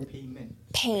 Pain or payment?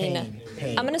 Pain.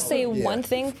 Pain. I'm gonna say one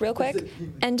thing real quick.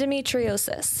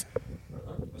 Endometriosis.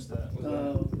 What's that?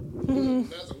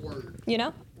 That's a word. You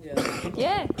know? Yeah.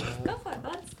 Yeah. Go for it,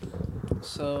 buds.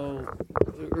 So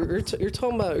you're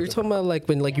talking about like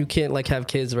when like you can't like have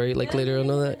kids, right? Like later on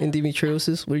that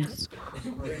endometriosis.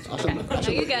 Okay. No,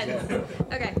 you're good.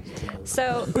 Okay.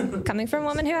 So coming from a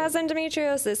woman who has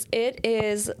endometriosis, it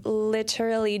is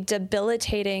literally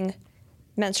debilitating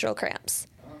menstrual cramps.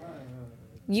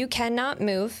 You cannot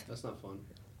move. That's not fun.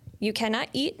 You cannot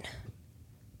eat.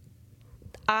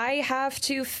 I have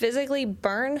to physically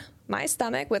burn my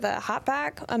stomach with a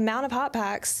amount of hot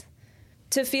packs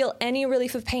to feel any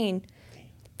relief of pain.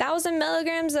 1,000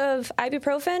 milligrams of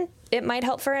ibuprofen, it might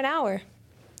help for an hour.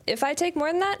 If I take more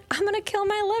than that, I'm gonna kill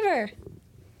my liver.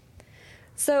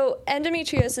 So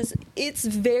endometriosis, it's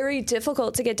very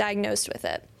difficult to get diagnosed with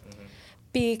it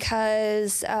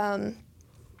because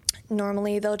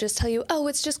normally they'll just tell you, oh,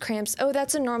 it's just cramps. Oh,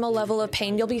 that's a normal level of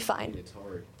pain. You'll be fine. It's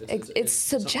hard. It's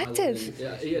subjective.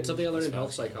 Yeah, it's something I learned in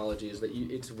health psychology is that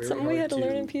it's very Something hard we had to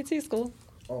learn in PT school.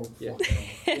 Oh, yeah.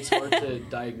 It's hard to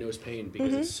diagnose pain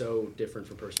because it's so different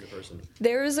from person to person.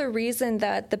 There is a reason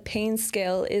that the pain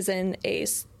scale is in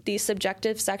the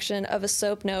subjective section of a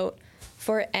SOAP note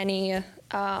for any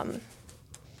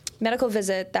medical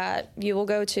visit that you will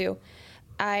go to.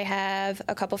 I have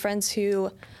a couple friends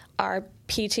who are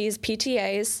PTs,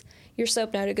 PTAs. Your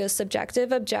SOAP note, it goes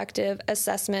subjective, objective,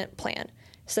 assessment, plan.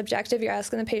 Subjective, you're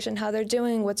asking the patient how they're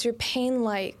doing, what's your pain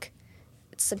like?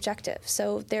 It's subjective.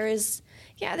 So there's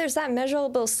that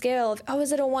measurable scale of,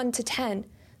 is it a 1 to 10?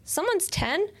 Someone's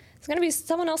 10, it's going to be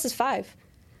someone else's 5.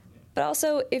 But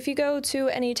also, if you go to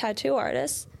any tattoo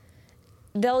artist,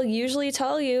 they'll usually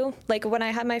tell you, like when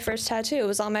I had my first tattoo, it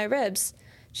was on my ribs.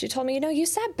 She told me, you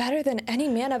sat better than any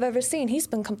man I've ever seen. He's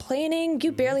been complaining.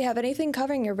 You barely have anything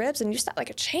covering your ribs, and you sat like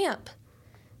a champ.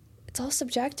 It's all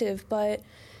subjective, but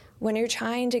when you're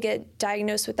trying to get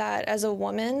diagnosed with that as a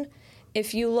woman,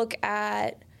 if you look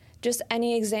at just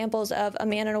any examples of a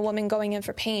man and a woman going in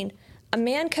for pain, a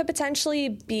man could potentially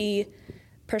be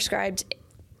prescribed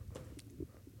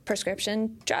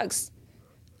prescription drugs.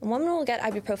 A woman will get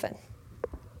ibuprofen.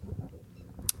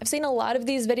 I've seen a lot of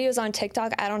these videos on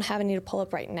TikTok. I don't have any to pull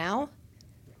up right now.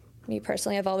 Me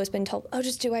personally, I've always been told,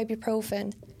 just do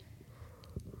ibuprofen.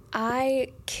 I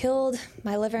killed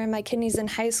my liver and my kidneys in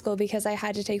high school because I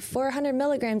had to take 400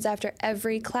 milligrams after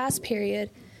every class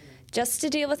period just to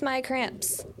deal with my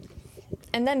cramps.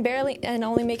 And then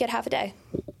only make it half a day.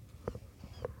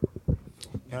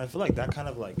 And I feel like that kind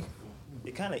of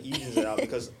it kind of eases it out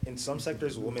because in some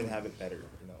sectors women have it better,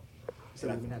 So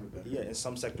women have it better. Yeah, in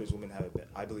some sectors women have it better.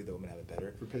 I believe that women have it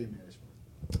better. For pain management.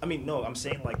 I mean, no, I'm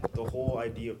saying like the whole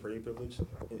idea of pretty privilege.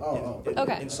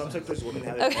 Okay. In some sectors women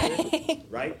have it better,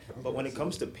 right? But when it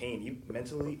comes to pain, you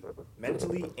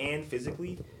mentally and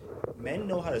physically, men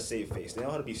know how to save face. They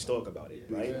know how to be stoic about it,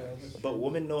 right? But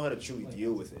women know how to truly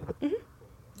deal with it. Mm-hmm.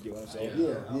 You know what I'm saying?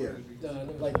 Yeah.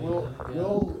 Like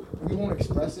we won't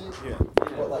express it. Yeah.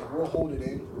 But like we'll hold it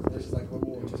in. There's just like women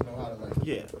will just know how to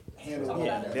handle it.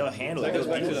 Yeah. They'll handle it. That goes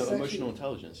back to the emotional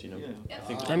intelligence. I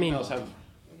think females have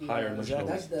higher emotional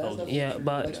intelligence. Yeah,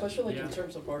 but especially in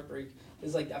terms of heartbreak,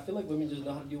 it's I feel like women just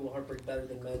know how to deal with heartbreak better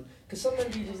than men. Cause some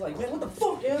men be just man, what the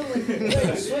fuck,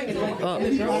 swinging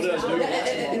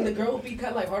and the girl will be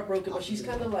kind of heartbroken, but she's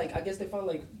kind of I guess they find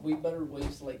way better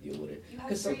ways to deal with it.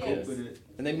 Cause some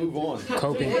and they move on.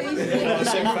 Coping. You have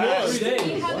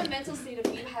a mental state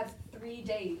of you have 3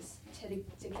 days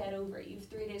to get over it. You have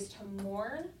 3 days to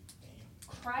mourn,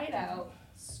 cry it out,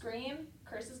 scream,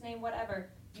 curse his name, whatever.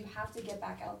 You have to get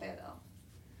back out there though.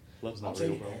 Love's not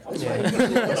real, bro. Oh yeah.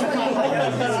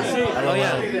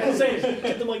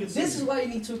 This is why you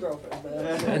need 2 girlfriends,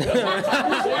 man.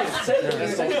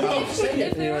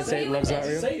 If You wanna say love's not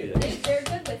real? if they're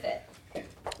good with it.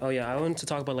 Oh yeah, I wanted to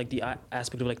talk about like the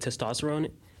aspect of like testosterone,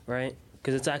 right?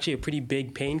 Because it's actually a pretty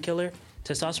big painkiller.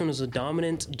 Testosterone is a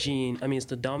dominant gene. I mean, it's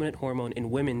the dominant hormone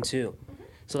in women too.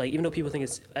 So like, even though people think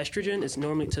it's estrogen, it's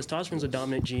normally testosterone is a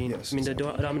dominant gene. Yes, I mean, the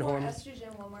dominant More hormone.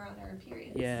 estrogen when we're on our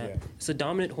periods. Yeah, it's a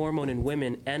dominant hormone in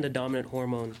women and a dominant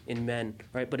hormone in men,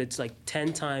 right? But it's like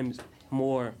 10 times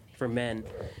more for men.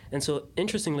 And so,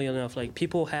 interestingly enough, like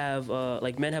people have,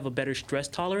 like men have a better stress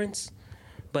tolerance,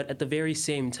 but at the very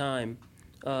same time,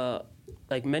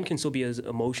 like men can still be as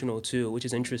emotional too, which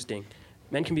is interesting.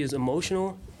 Men can be as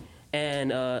emotional,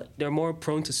 and they're more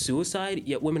prone to suicide,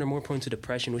 yet women are more prone to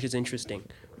depression, which is interesting.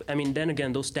 I mean, then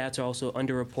again, those stats are also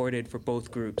underreported for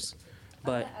both groups.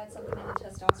 But I'm gonna add something on the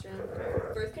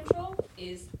testosterone. Birth control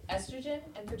is estrogen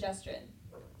and progesterone.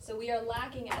 So we are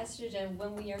lacking estrogen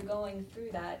when we are going through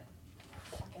that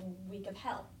fucking week of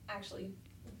hell. Actually,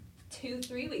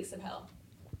 2-3 weeks of hell.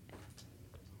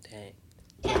 dang.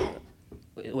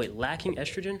 Wait, lacking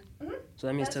estrogen? Mm-hmm. So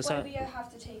that means That's why testosterone. we have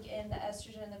to take in the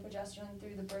estrogen and the progesterone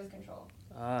through the birth control.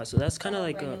 So that's kind of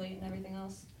like regulate and everything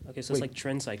else. okay, so it's like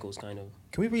trend cycles, kind of.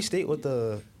 Can we restate what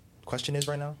the question is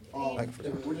right now? We're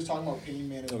just talking about pain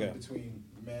management Okay. between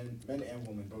men and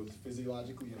women, both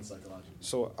physiologically and psychologically.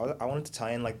 So I wanted to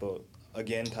tie in like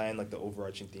the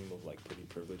overarching theme of like pretty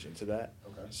privilege into that.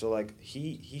 Okay. So like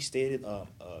he stated a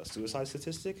suicide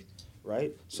statistic,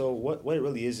 right? So what it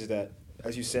really is that,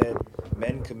 as you said,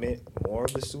 men commit more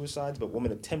of the suicides, but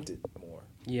women attempt it more.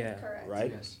 Yeah. Correct.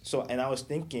 Right? Yes. So, and I was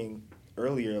thinking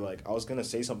earlier, like, I was going to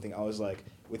say something. I was like,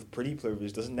 with pretty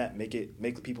privilege, doesn't that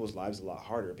make people's lives a lot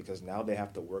harder? Because now they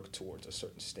have to work towards a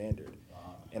certain standard.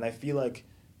 And I feel like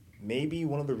maybe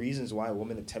one of the reasons why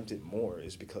women attempt it more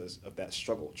is because of that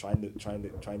struggle, trying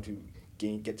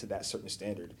to get to that certain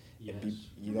standard. Yes. And be,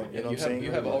 you know what I'm you saying?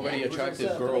 have already Yeah, attractive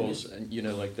 100%. girls, and you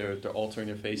know, like they're altering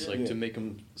their face, like to make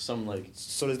them some like.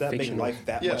 So does that Fictional. make life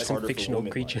that Yeah, much some harder fictional for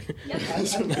women? creature.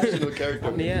 Some fictional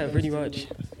character. Yeah, pretty much.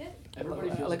 Everybody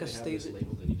feels like like a they have this state-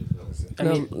 label they need to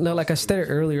fill. No, like I stated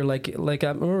earlier, like I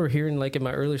remember hearing like in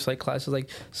my earlier psych classes, like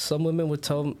some women would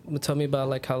tell me about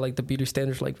like how like the beauty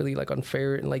standards like really like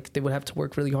unfair, and like they would have to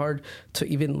work really hard to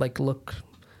even like look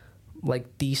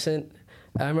like decent.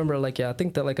 I remember like, yeah, I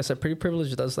think that like I said, pretty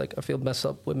privilege does like, I feel mess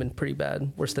up women pretty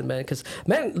bad, worse than men. Because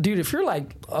man, dude, if you're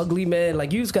like ugly man,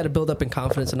 like you just got to build up in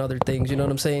confidence and other things, you know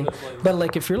what I'm saying? But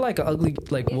like if you're like an ugly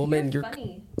like If woman, you're you're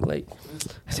funny. like,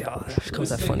 see, oh, here comes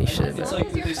that funny shit. It's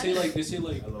like they say like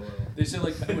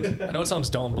I know it sounds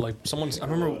dumb, but like I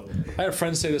remember I had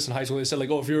friends say this in high school. They said like,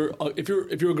 oh, if you're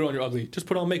a girl and you're ugly, just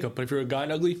put on makeup. But if you're a guy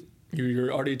and ugly,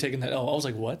 you're already taking that L. I was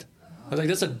like, what? I was like,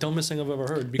 that's the dumbest thing I've ever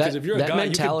heard. Because if you're a guy,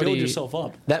 you can build yourself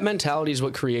up. That mentality is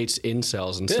what creates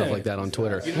incels and stuff like that on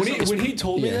Twitter. When he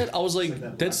told me that, I was like,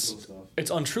 it's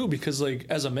untrue, because like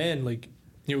as a man, like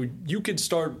you could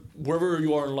start wherever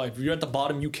you are in life. If you're at the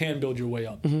bottom, you can build your way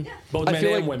up. Mm-hmm. Both men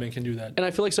and women can do that. And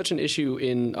I feel like such an issue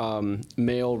in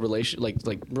male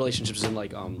relationships and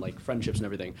like friendships and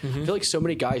everything. I feel like so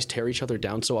many guys tear each other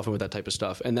down so often with that type of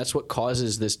stuff, and that's what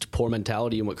causes this poor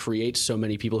mentality and what creates so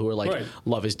many people who are like,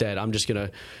 love is dead. I'm just gonna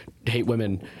hate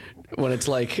women. When it's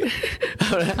like,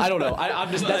 I don't know.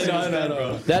 I'm just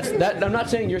that's that. I'm not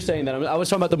saying you're saying that. I was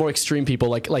talking about the more extreme people,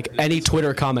 like any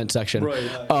Twitter comment section. Right.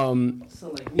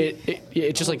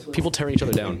 It's just like people tearing each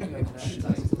other down.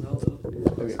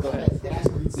 Okay, go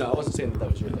ahead. No, I wasn't saying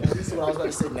that was your thing. This is what I was about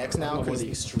to say next now. More the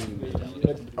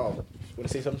extreme. Oh, want to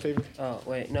say something, Favor? Oh,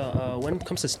 wait, no. When it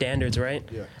comes to standards, right?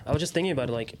 Yeah. I was just thinking about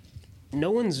it, like,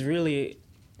 no one's really,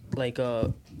 like,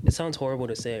 it sounds horrible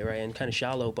to say, right, and kind of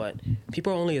shallow, but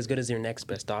people are only as good as their next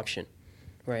best option,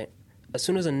 right? As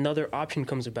soon as another option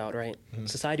comes about, right,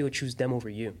 society will choose them over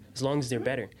you, as long as they're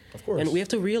better. Of course. And we have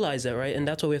to realize that, right? And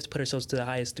that's why we have to put ourselves to the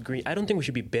highest degree. I don't think we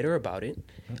should be bitter about it.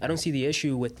 I don't see the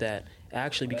issue with that,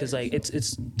 actually, because, like,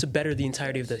 it's to better the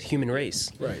entirety of the human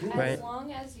race. Right. Right? As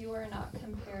long as you are not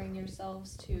comparing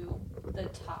yourselves to the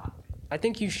top. I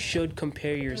think you should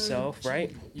compare yourself,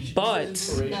 right?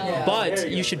 But No.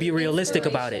 you should be realistic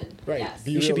about it. Right. Yes.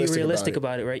 Be You should be realistic realistic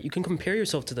about about it, right? You can compare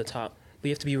yourself to the top, but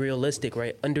you have to be realistic,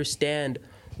 right? Understand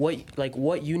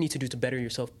what you need to do to better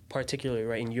yourself, particularly,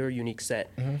 right, in your unique set.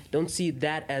 Don't see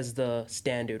that as the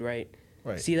standard, right?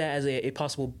 Right. See that as a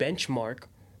possible benchmark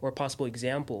or a possible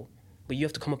example, but you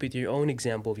have to come up with your own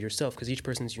example of yourself, because each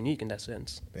person is unique in that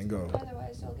sense. Bingo.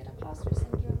 Otherwise, you'll get imposter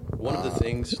syndrome. One of the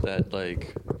things that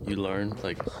like you learn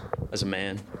like as a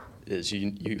man is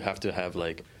you have to have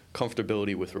like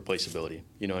comfortability with replaceability.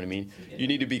 You know what I mean? You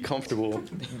need to be comfortable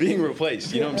being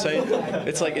replaced. You know what I'm saying?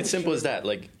 It's like it's simple as that.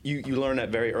 Like you learn that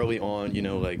very early on. You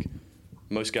know, like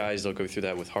most guys, they'll go through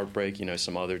that with heartbreak. You know,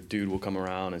 some other dude will come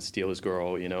around and steal his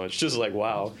girl. You know, it's just like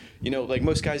wow. You know, like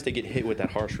most guys, they get hit with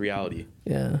that harsh reality.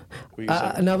 Yeah.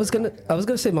 And I was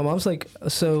gonna say my mom's like,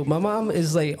 so my mom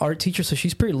is like art teacher, so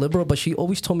she's pretty liberal, but she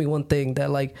always told me one thing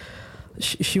that like.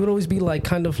 She would always be like,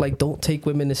 kind of like, don't take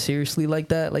women as seriously like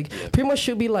that. Like, pretty much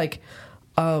she'll be like,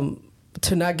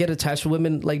 to not get attached to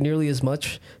women like nearly as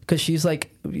much, because she's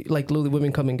like literally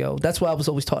women come and go. That's what I was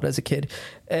always taught as a kid.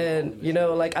 And you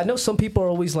know, like I know some people are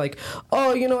always like,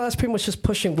 oh, you know, that's pretty much just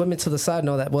pushing women to the side and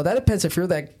all that. Well, that depends if you're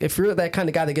that kind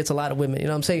of guy that gets a lot of women. You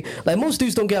know what I'm saying? Like most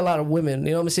dudes don't get a lot of women.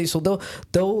 You know what I'm saying? So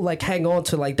they'll like hang on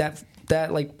to like that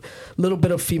like little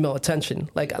bit of female attention.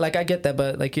 Like I get that,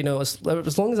 but like, you know, as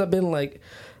long as I've been like,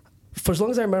 for as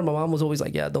long as I remember, my mom was always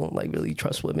like, yeah, don't like really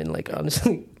trust women. Like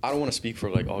honestly, I don't want to speak for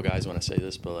like all guys when I say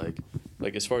this, but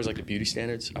like as far as like the beauty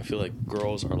standards, I feel like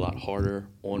girls are a lot harder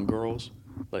on girls,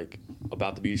 like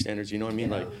about the beauty standards. You know what I mean?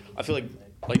 Like I feel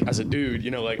like as a dude,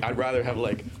 you know, like I'd rather have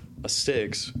like a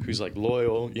 6 who's like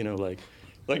loyal, you know, like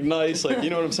nice, like, you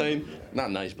know what I'm saying? Not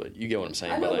nice, but you get what I'm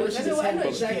saying. I know, but like, I know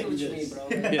exactly what you mean, bro.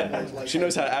 Yeah, she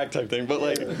knows how to act type thing. But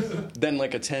like, then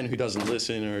like a 10 who doesn't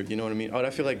listen, or you know what I mean? Oh, I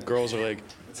feel like girls are like.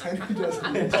 10 who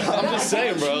doesn't listen. I'm just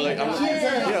saying, bro. Like,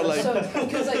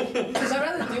 Because I'd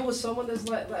rather deal with someone that's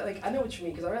like I know what you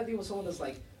mean. Because I'd rather deal with someone that's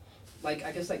like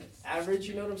I guess like average.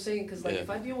 You know what I'm saying? Because like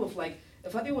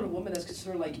if I deal with a woman that's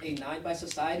considered like a 9 by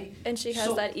society, and she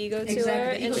has that ego to her,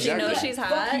 and she knows she's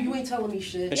hot. Fuck you ain't telling me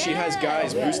shit. And she has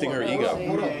guys boosting her ego.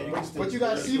 Hold on, but you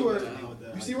guys see where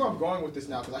I'm going with this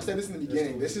now? Because I said this in the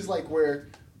beginning. This is like where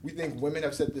we think women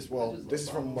have set this. Well, this is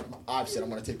from what I've said. I'm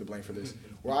going to take the blame for this.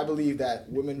 Where I believe that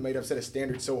women might have set a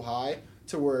standard so high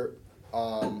to where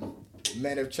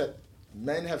men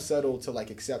have settled to like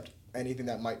accept anything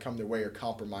that might come their way or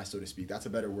compromise, so to speak. That's a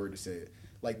better word to say it.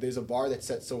 Like, there's a bar that's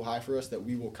set so high for us that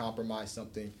we will compromise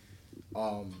something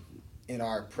in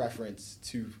our preference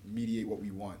to mediate what we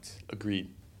want. Agreed.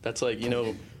 That's like, you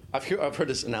know, I've heard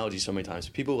this analogy so many times.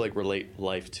 People, like, relate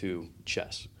life to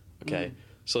chess, okay? Mm-hmm.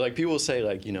 So, like, people will say,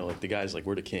 like, you know, like, the guy's like,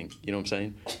 we're the king. You know what I'm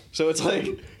saying? So it's like,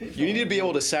 you need to be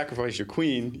able to sacrifice your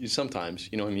queen sometimes.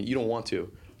 You know what I mean? You don't want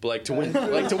to. But, like, to win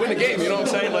the game, you know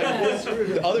what I'm saying? Like,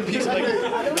 the other piece, like,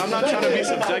 I'm not trying to be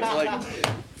subjective, like...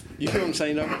 You feel what I'm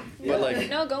saying, though? But like,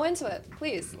 no, go into it,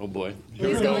 please. Oh boy.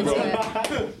 Please go into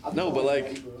it. No, but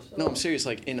like, no, I'm serious.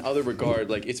 Like in other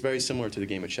regard, like it's very similar to the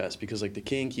game of chess because like the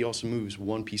king, he also moves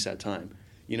one piece at a time.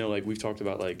 You know, like we've talked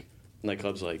about like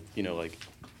nightclubs, like you know, like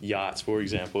yachts, for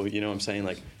example. You know what I'm saying?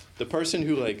 Like the person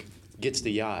who like gets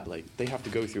the yacht, like they have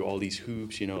to go through all these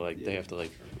hoops. You know, like they have to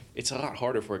like. It's a lot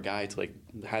harder for a guy to like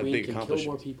have big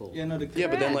accomplishments. Yeah,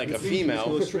 but then like a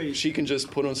female, she can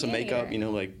just put on some makeup. You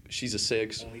know, like she's a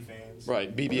 6.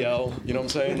 Right, BBL. You know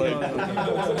what I'm saying?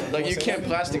 Like you can't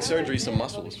plastic surgery some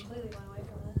muscles.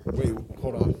 Wait,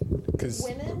 hold on. Because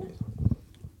women,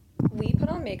 we put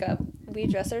on makeup. We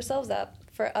dress ourselves up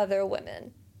for other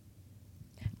women.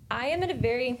 I am in a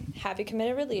very happy,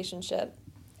 committed relationship.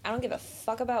 I don't give a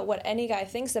fuck about what any guy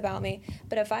thinks about me.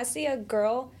 But if I see a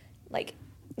girl like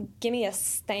give me a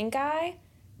stank eye,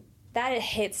 that it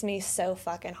hits me so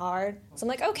fucking hard. So I'm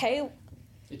like, okay.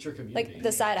 It's your community. Like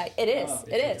the side eye. It is. Oh,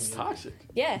 it is. Toxic.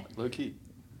 Yeah. Low key.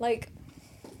 Like,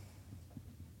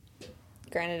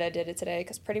 granted, I did it today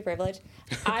because pretty privilege.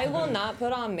 I will not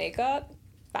put on makeup.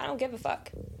 I don't give a fuck.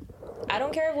 I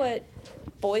don't care what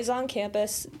boys on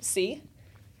campus see.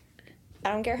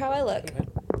 I don't care how I look.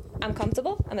 I'm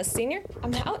comfortable. I'm a senior.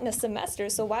 I'm out in a semester,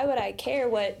 so why would I care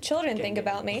what children think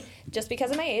about me just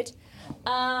because of my age?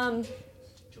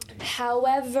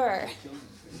 However,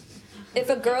 if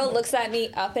a girl looks at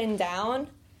me up and down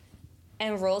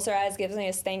and rolls her eyes, gives me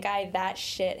a stank eye, that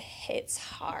shit hits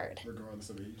hard.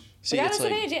 Regardless of age? See, regardless it's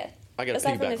like, of age, yeah. I gotta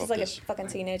aside from piggyback if off it's like this. a fucking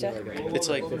teenager. It's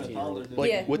like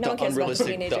Yeah, with no one the cares about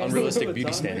the unrealistic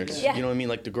beauty standards. Yeah. You know what I mean?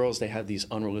 Like the girls, they have these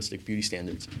unrealistic beauty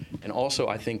standards. And also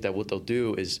I think that what they'll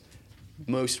do is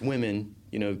most women,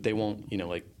 you know, they won't, you know,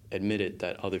 like admit it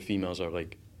that other females are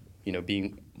like, you know,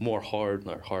 being more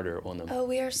harder on them. Oh,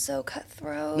 we are so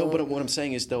cutthroat. No, but what I'm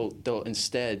saying is they'll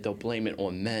blame it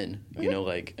on men, you know,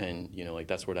 like, and you know, like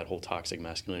that's where that whole toxic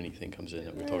masculinity thing comes in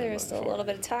that we're talking about. There's still a little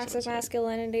bit of toxic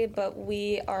masculinity, but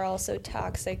we are also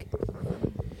toxic.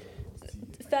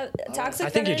 Toxic. I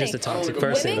think you're just a toxic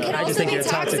person. Women can I also just think be you're a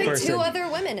toxic toxic person. to other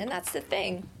women, and that's the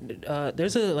thing.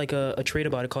 There's a trait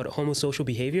about it called homosocial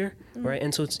behavior, right?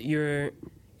 And so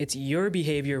it's your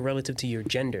behavior relative to your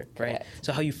gender, right? Correct.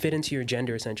 So how you fit into your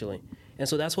gender essentially. And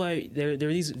so that's why there are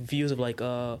these views of like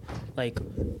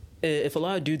if a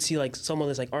lot of dudes see like someone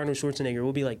that's like Arnold Schwarzenegger,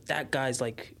 we'll be like, that guy's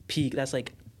like peak. That's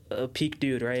like a peak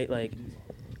dude, right? Like,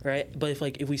 right? But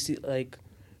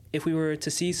if we were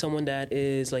to see someone that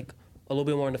is like a little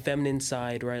bit more on the feminine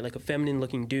side, right? Like a feminine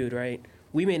looking dude, right?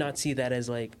 We may not see that as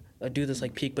like a dude that's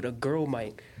like peak, but a girl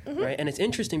might, right? And it's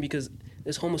interesting because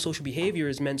this homosocial behavior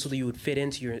is meant so that you would fit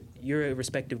into your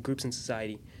respective groups in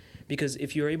society. Because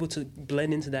if you're able to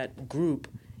blend into that group,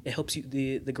 it helps you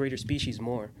the greater species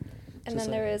more. And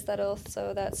then there is that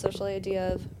also that social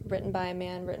idea of written by a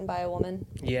man, written by a woman.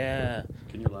 Yeah.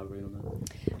 Can you elaborate on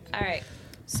that? All right.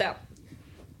 So,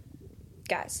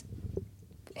 guys,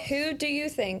 who do you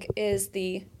think is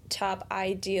the top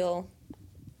ideal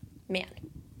man?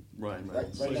 Ryan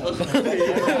Reynolds.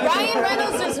 Ryan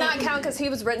Reynolds does not count because he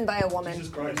was written by a woman.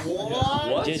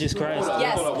 What? Jesus Christ.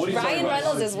 Yes, Ryan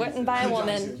Reynolds is written by a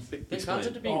woman. The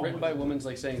concept of being written by a woman is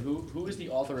like saying who is the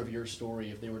author of your story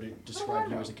if they were to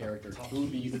describe you as a character? Who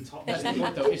would be that's the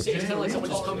point though. It's kind of like someone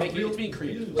just come making it's being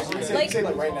creative. Like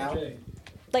right now.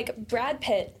 Like Brad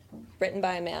Pitt, written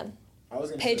by a man.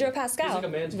 Pedro Pascal,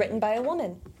 written by a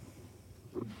woman.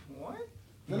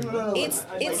 No.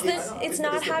 It's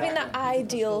not having the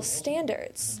ideal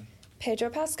standards. Pedro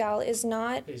Pascal is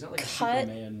not He's not like cut. a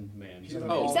man.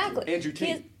 Oh, Exactly. Andrew He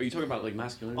Tate. Are you talking about like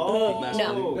masculine? No,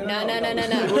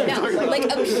 like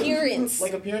appearance.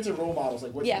 Like appearance of role models.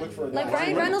 Like what Yeah, you look for. like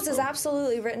Ryan Reynolds is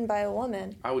absolutely written by a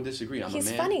woman. I would disagree. I'm He's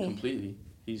a man funny. completely.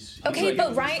 He's Okay, like,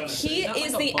 but Ryan, he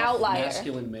is the outlier.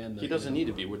 Masculine man. he doesn't need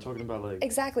to be. We're talking about like.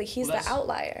 Exactly, he's the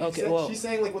outlier. Okay, well, She's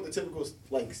saying like what the typical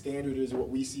like standard is, what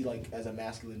we see like as a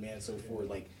masculine man. So for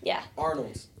like Yeah.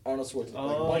 Arnold Schwarzenegger,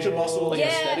 like a bunch of muscle, Like Yeah.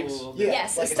 aesthetics.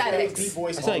 Yes, like aesthetics. deep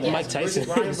voice. I feel like all Mike that. Tyson.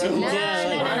 Versus Ryan Reynolds.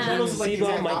 Yeah, Ryan Reynolds is like the Seagull,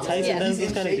 exact Mike opposite. Tyson, Yeah. He's those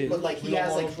in kind of shape, dudes. but like he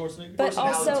has like. But personality to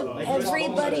also, him.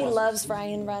 everybody loves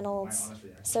Ryan Reynolds.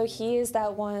 So he is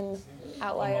that one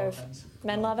outlier. Of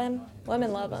men love him,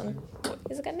 women love him.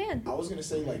 He's a good man. I was gonna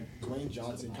say like Dwayne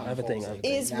Johnson kind I have of a thing, falls, like,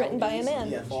 Is written by a man.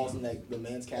 Yeah, falls in like the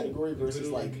man's category versus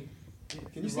like.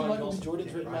 Can you say Michael B.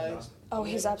 Jordan's written by? Oh,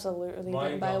 he's absolutely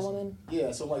written by a woman.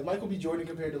 Yeah, so like Michael B. Jordan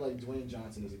compared to like Dwayne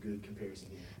Johnson is a good comparison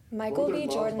here. Michael Both are B.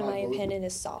 loved Jordan, in by my both. opinion,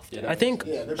 is softer. I think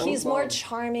Yeah, they're both He's more loved.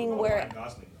 charming, where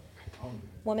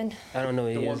woman. I don't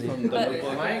know who he is.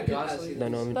 Ryan Gosling.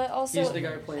 Don't know him. But also, He's the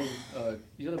guy playing.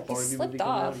 You know the he Barbie movie slipped coming out?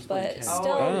 off, He's playing but Ken.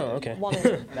 still, Oh, okay.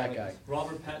 woman. That guy.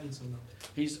 Robert Pattinson.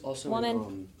 He's also Woman.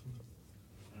 in,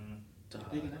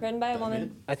 Written by a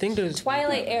woman. I think there's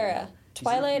Twilight era.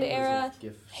 Twilight era,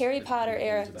 Gifts Harry that Potter he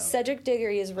era. reads about. Cedric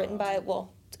Diggory is written by,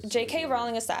 well, J.K.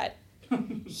 Rowling aside,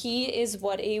 he is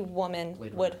what a woman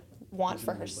would want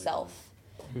for herself.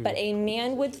 But a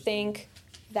man would think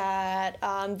that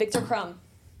Victor Crumb,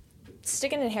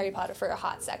 sticking in Harry Potter for a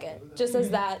hot second, just as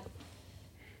that,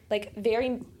 like,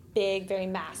 very big, very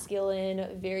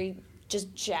masculine, very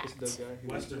just jacked. Is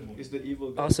the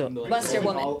evil guy Also- from the, Western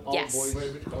woman, all yes. boys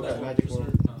magic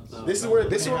world? This is where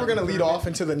we're gonna lead off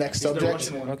into the next subject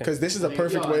because this is a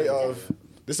perfect way of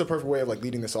like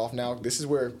leading this off now. This is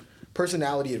where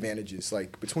personality advantages,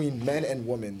 like between men and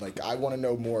women. Like I want to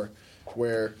know more.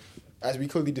 Where, as we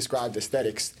clearly described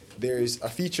aesthetics, there's a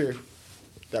feature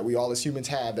that we all as humans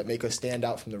have that make us stand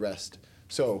out from the rest.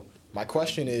 So my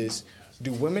question is,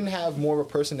 do women have more of a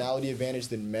personality advantage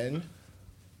than men,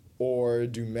 or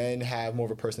do men have more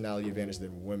of a personality advantage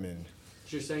than women?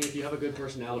 So you're saying if you have a good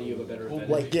personality, you have a better advantage.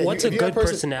 Like, yeah, what's if a you have good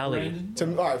personality? All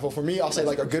right, well, for me, I'll say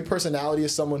like a good personality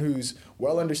is someone who's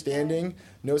well understanding,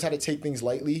 knows how to take things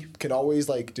lightly, can always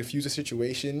like diffuse a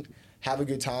situation, have a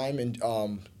good time, and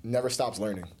never stops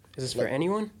learning. Is this for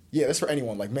anyone? Yeah, that's for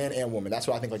anyone, like man and woman. That's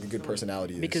what I think like a good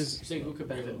personality is. Because You're saying who could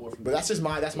benefit more from but that's just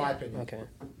my opinion. okay,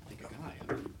 Like a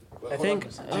guy. I think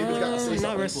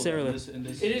not necessarily.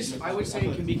 It is. I would say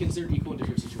it can be considered equal in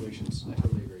different situations. I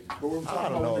totally agree. But we're I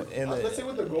talking don't know. about let's say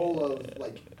with the goal of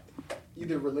like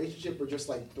either relationship or just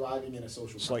like thriving in a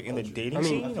social. So like in the culture. dating I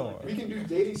mean- scene, or We can do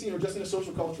dating scene or just in a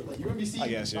social culture. Like you're gonna be seeing I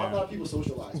guess, not a yeah. lot of people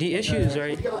socialize. The issues,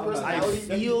 right? If you have a personality,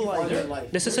 then you feel can like find your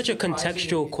life. This is such a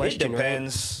contextual it question, right?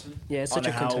 depends. Yeah, it's such a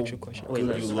on how contextual question. Wait,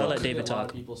 good you I'll let look. David A lot of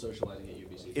talk. people socializing at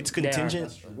UBC. It's They are.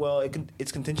 contingent. Well,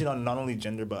 it's contingent on not only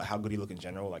gender but how good you look in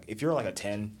general. Like if you're like a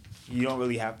 10, you don't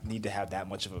really need to have that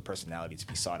much of a personality to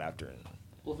be sought after.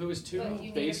 Well, if it was two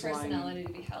baseline.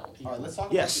 to be held. All right, let's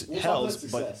talk Yes, about, we'll hells, talk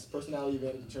about but- success. Personality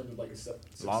advantage in terms of like a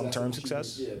success Long-term and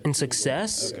success? achievement. In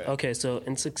success, Okay. okay, so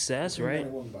in success, Man right?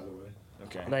 and woman, by the way.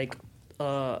 Okay. Like,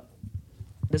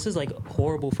 this is like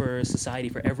horrible for society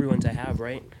for everyone to have,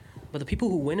 right? But the people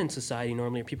who win in society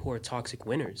normally are people who are toxic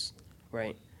winners,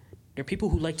 right? They're people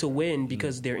who like to win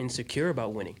because they're insecure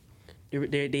about winning.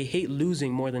 They hate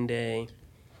losing more than they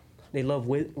love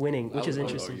winning, which is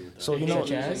interesting. So you know,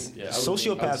 Such as?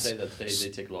 sociopaths. I would say that they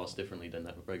take loss differently than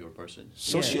a regular person.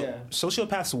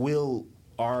 Sociopaths will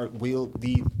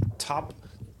the top,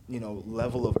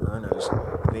 level of earners.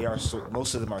 They are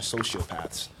most of them are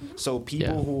sociopaths. So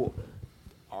people who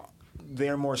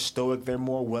they're more stoic. They're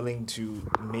more willing to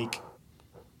make,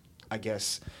 I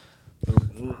guess,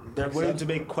 they're willing to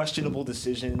make questionable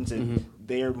decisions, and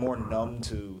they're more numb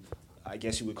to, I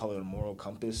guess you would call it a moral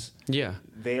compass. Yeah.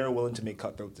 They are willing to make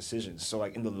cutthroat decisions. So,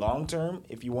 like, in the long term,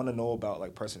 if you want to know about,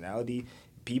 like, personality,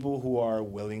 people who are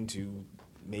willing to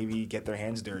maybe get their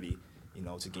hands dirty,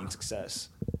 to gain success,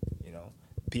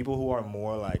 people who are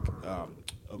more, like,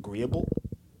 agreeable,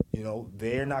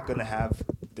 they're not going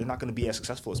to be as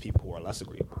successful as people who are less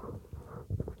agreeable,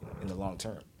 in the long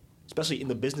term, especially in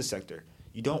the business sector.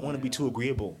 You don't want to be too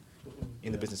agreeable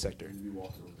in the business sector.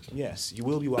 Yes, you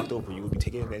will be walked over. You will be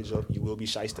taken advantage of. You will be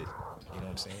shysted. You know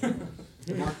what I'm saying?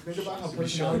 Mark, think about how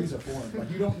personalities are formed.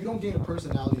 Like you don't gain a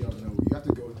personality out of nowhere. You have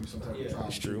to go through some type of trial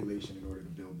and tribulation in order to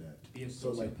build that. Be a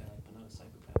so like, but not a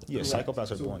psychopath. Yeah,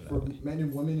 psychopaths are born that for way. men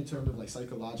and women, in terms of like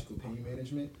psychological pain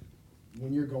management,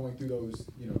 when you're going through those,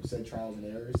 said trials and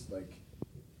errors, like,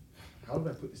 how do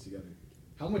I put this together?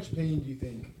 How much pain do you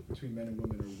think between men and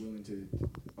women are willing to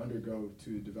undergo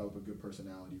to develop a good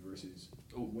personality versus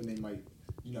when they might,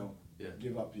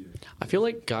 give up here? I feel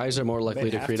like guys are more likely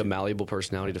Men to have create a to. malleable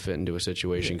personality to fit into a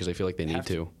situation because they feel like they need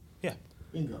to. Yeah.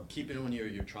 Bingo. Keeping on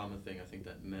your trauma thing, I think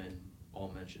that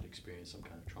all men should experience some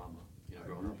kind of trauma,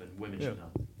 growing up, and women should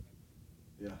not.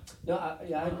 Yeah. No,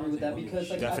 I agree with that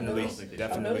because like Definitely.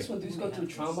 I've noticed when dudes go through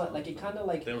trauma, like it kind of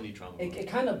like They don't need trauma. it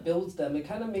kind of builds them. It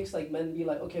kind of makes like men be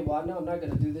like, okay, well, I know I'm not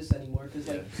gonna do this anymore because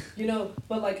like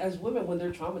but like as women when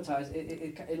they're traumatized,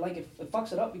 it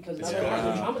fucks it up because now they're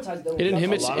traumatized. It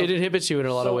inhibits you in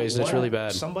a lot of ways. And it's really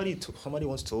bad. Somebody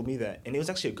once told me that, and it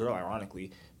was actually a girl, ironically,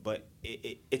 but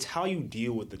it's how you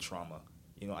deal with the trauma.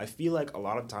 I feel like a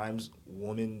lot of times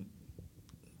women,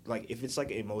 like if it's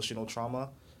like emotional trauma,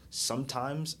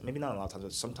 sometimes, maybe not a lot of times,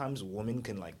 but sometimes women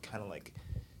can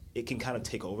it can kind of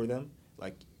take over them.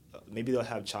 Like maybe they'll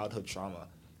have childhood trauma,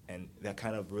 and that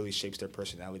kind of really shapes their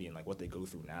personality and like what they go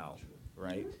through now,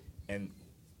 right? And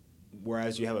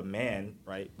whereas you have a man,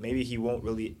 right? Maybe he won't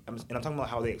really. And I'm talking about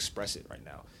how they express it right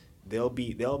now. They'll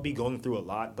be going through a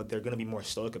lot, but they're gonna be more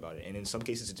stoic about it. And in some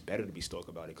cases, it's better to be stoic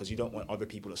about it because you don't want other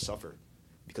people to suffer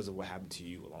because of what happened to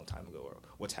you a long time ago or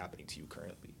what's happening to you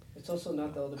currently. It's also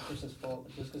not the other person's fault.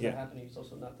 Just because it happened, it's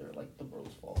also not the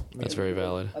world's fault. That's very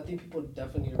valid. I think people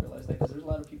definitely need to realize that because there's a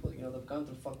lot of people, they've gone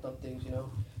through fucked up things,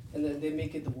 and then they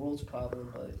make it the world's problem,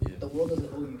 but the world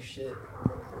doesn't owe you shit.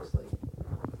 It's like,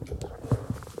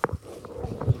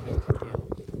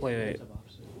 Wait.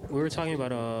 We were talking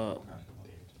about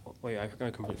I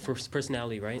forgot complete first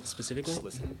personality, right? Specifically.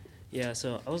 Yeah.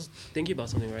 So I was thinking about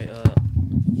something, right?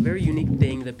 Very unique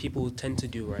thing that people tend to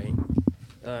do, right?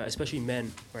 Especially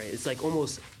men, right? It's like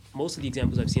almost most of the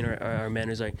examples I've seen are men.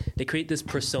 Is like they create this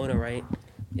persona, right?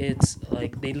 It's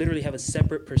like they literally have a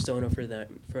separate persona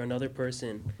for another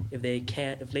person if they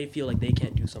feel like they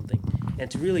can't do something, and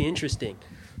it's really interesting,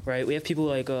 right? We have people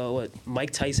like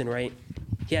Mike Tyson, right?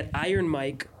 He had Iron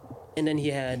Mike, and then he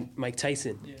had Mike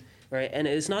Tyson, right? And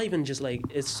it's not even just like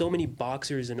it's so many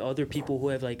boxers and other people who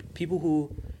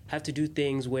have to do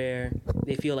things where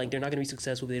they feel like they're not going to be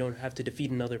successful. They don't have to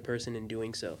defeat another person in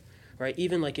doing so, right?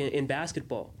 Even like in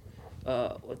basketball,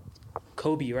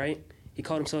 Kobe, right? He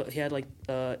called himself. He had like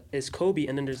it's Kobe,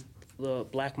 and then there's the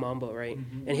Black Mamba, right?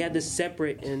 Mm-hmm. And he had this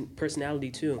separate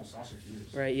personality too,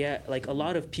 right? Yeah, like a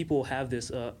lot of people have this.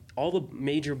 All the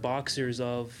major boxers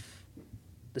of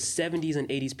the 70s and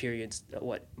 80s periods,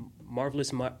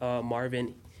 Marvelous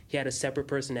Marvin. He had a separate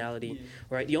personality,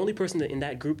 right? The only person in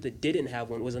that group that didn't have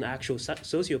one was an actual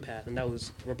sociopath, and that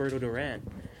was Roberto Duran.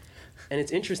 And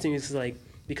it's interesting, it's like,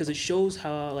 because it shows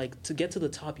how, like, to get to the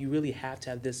top, you really have to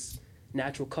have this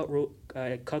natural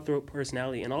cutthroat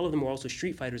personality. And all of them were also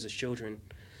street fighters as children.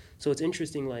 So it's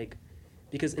interesting, like,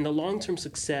 because in the long-term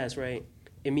success, right,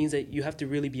 it means that you have to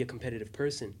really be a competitive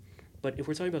person. But if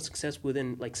we're talking about success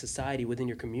within, like, society, within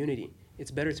your community, it's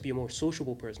better to be a more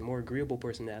sociable person, more agreeable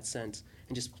person in that sense,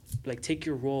 and just like take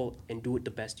your role and do it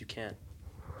the best you can.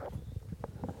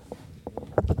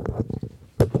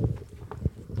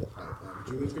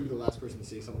 Julian's gonna be the last person to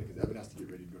say something because Evan has to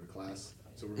get ready to go to class.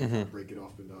 So we're gonna break it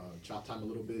off in chop time a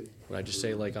little bit. Would I just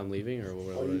say like I'm leaving, or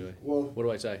what do I do? What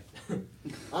do I say?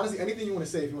 Honestly, anything you want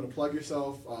to say. If you want to plug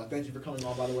yourself, thank you for coming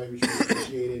on. By the way, we truly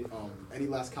appreciate it. Any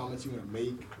last comments you want to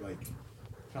make, like?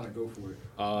 kind of go for it.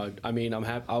 I mean,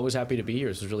 I was happy to be here.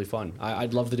 This was really fun.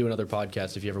 I'd love to do another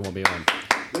podcast if you ever want me on.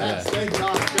 Yes, thank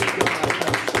God.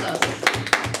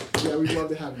 Yes. Yeah, we'd love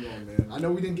to have you on, man. I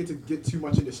know we didn't get too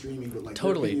much into streaming, but like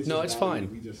Totally. No, it's value.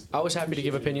 fine. I was happy to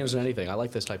give opinions on anything. I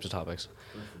like those types of topics.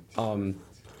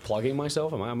 Plugging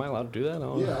myself? Am I allowed to do that?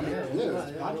 Yeah, I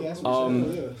mean, it's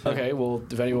podcast. Okay, well,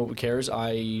 if anyone cares,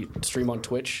 I stream on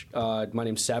Twitch. My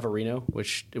name's Savarino,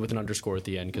 which with an underscore at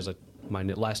the end because my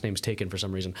last name's taken for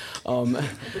some reason.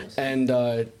 And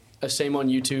same on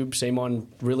YouTube, same on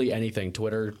really anything.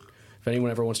 Twitter. If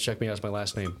anyone ever wants to check me out, it's my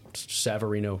last name,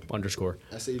 Savarino _.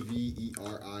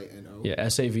 Saverino. Yeah,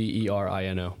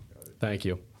 Saverino. Thank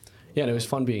you. Yeah, and it was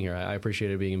fun being here. I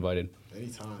appreciated being invited.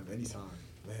 Anytime, man.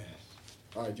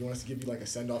 All right, do you want us to give you like a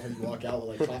send off and you walk out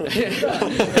with like?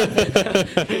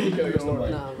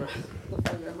 Nah, bro.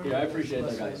 Yeah, I appreciate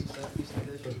that, guys.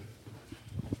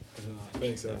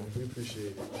 Thanks, Evan. We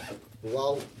appreciate it.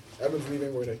 While Evan's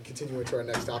leaving, we're gonna continue into our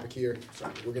next topic here.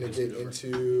 We're gonna get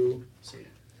into.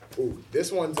 Ooh,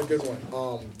 this one's a good one.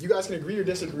 You guys can agree or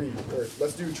disagree, or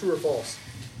let's do true or false.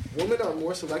 Women are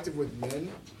more selective with men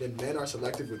than men are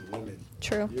selective with women.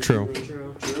 True. True.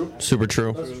 Super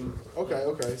true.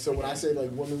 Okay. So when I say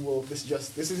like women will, this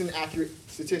is an accurate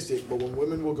statistic, but when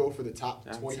women will go for the top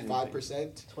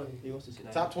 25%,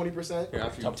 top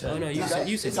 20%, Top 10. Oh no, you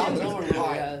said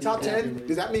top 10.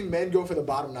 Does that mean men go for the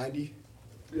bottom 90?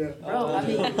 Yeah. Bro, I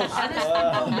mean, men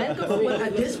go for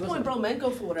at this point, bro, men go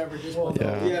for whatever at this point.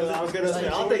 Yeah, I was gonna say,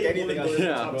 I'll take anything else.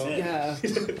 Yeah.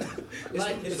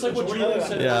 It's like what Julian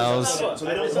said. Yeah, I was. We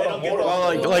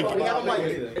have a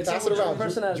mic. Pass it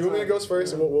around. Julian goes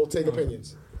first, and we'll take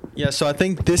opinions. Yeah, so I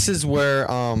think this is where,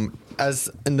 as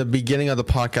in the beginning of the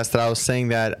podcast, that I was saying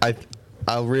that I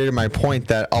reiterated my point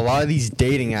that a lot of these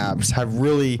dating apps have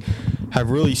really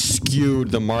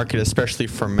skewed the market, especially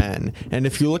for men. And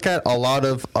if you look at a lot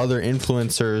of other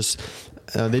influencers,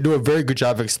 they do a very good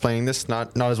job of explaining this,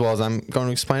 not as well as I'm going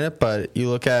to explain it, but you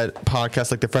look at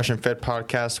podcasts like the Fresh and Fit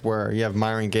podcast where you have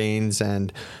Myron Gaines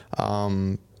and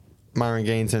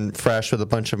Fresh with a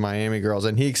bunch of Miami girls,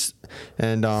 and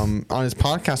on his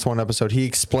podcast one episode he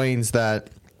explains that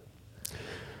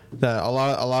a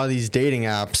lot of these dating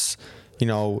apps,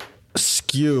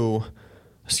 skew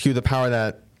the power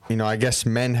that I guess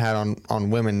men had on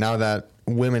women now that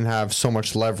women have so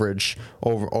much leverage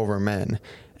over men,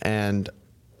 and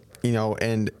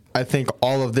I think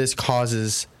all of this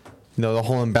causes the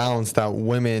whole imbalance that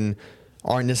women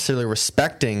aren't necessarily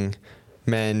respecting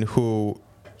men who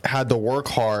had to work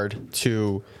hard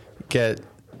to get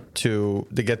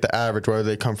the average, whether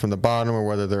they come from the bottom or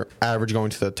whether they're average going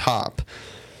to the top.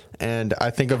 And I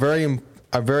think a very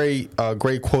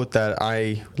great quote that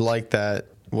I like that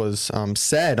was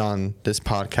said on this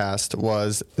podcast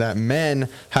was that men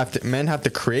have to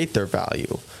create their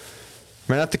value.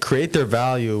 Men have to create their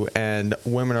value, and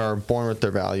women are born with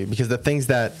their value, because the things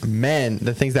that men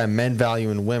value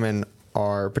in women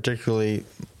are particularly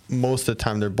most of the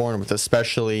time they're born with,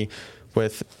 especially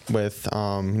with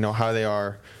how they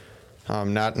are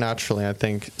not naturally. I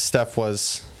think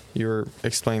you were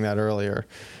explaining that earlier.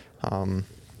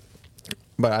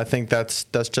 But I think that's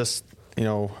just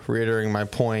reiterating my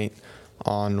point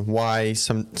on why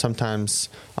sometimes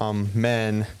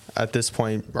men at this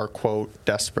point are, quote,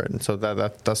 desperate, and so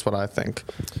that's what I think.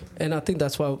 And I think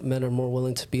that's why men are more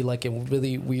willing to be like in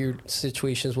really weird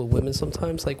situations with women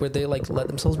sometimes, like where they like let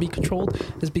themselves be controlled,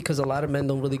 is because a lot of men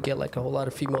don't really get like a whole lot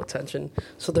of female attention,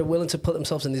 so they're willing to put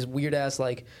themselves in these weird ass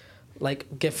like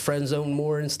get friend zoned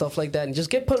more and stuff like that, and just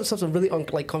put themselves in really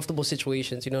comfortable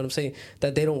situations. You know what I'm saying?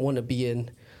 That they don't want to be in.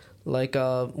 Like,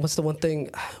 what's the one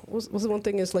thing? What's the one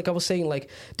thing is like I was saying,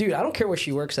 like, dude, I don't care where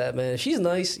she works at, man. She's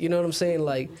nice. You know what I'm saying?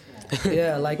 Like,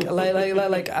 yeah, like,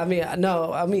 I mean,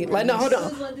 no,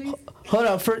 hold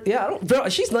on. Bro,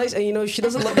 she's nice, and she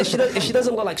doesn't look. If she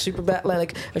doesn't look like super bad,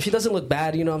 like if she doesn't look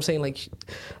bad, you know what I'm saying? Like,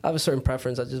 I have a certain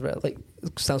preference. I just like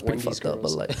it sounds pretty fucked up, but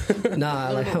like,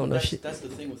 nah, like I don't know. That's the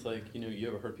thing with like you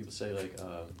ever heard people say like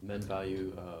men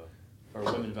value. Or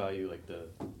women value like the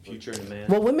future in a man.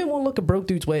 Well, women won't look a broke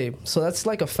dude's way, so that's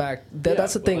like a fact.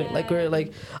 That's the thing. Like we're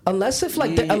like, unless if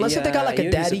they got like a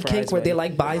daddy kink where they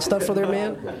like buying stuff for their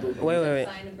man. Wait.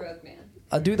 Find a broke man.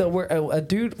 A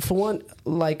dude for one,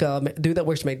 like a dude that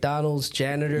works McDonald's,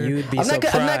 janitor. You'd be I'm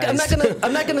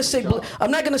not gonna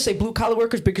say blue collar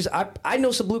workers, because I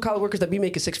know some blue collar workers that be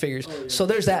making six figures. So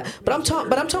there's that. But I'm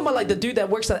talking about like the dude that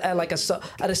works at like a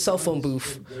cell phone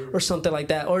booth or something like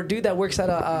that, or a dude that works at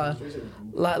a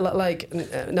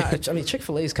I mean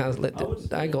Chick-fil-A is kind of lit.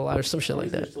 I ain't gonna lie, or some shit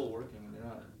like that.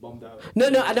 bummed out.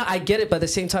 No, I get it, but at the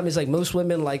same time, it's like most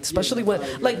women, like especially when,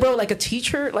 like, bro, like a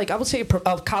teacher, like I would say a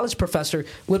college professor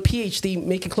with PhD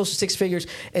making close to 6 figures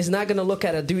is not gonna look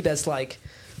at a dude that's like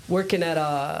working at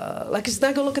like it's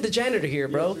not gonna look at the janitor here,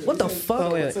 bro. What the fuck? Oh,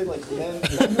 let's say like men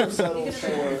who settle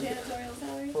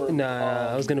for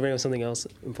Nah, I was gonna bring up something else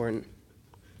important.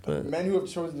 men who have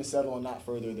chosen to settle and not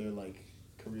further their like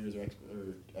careers or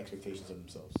expectations of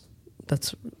themselves.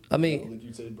 That's, I mean, Did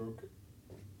you say broke?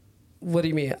 What do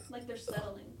you mean? Like they're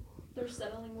settling. They're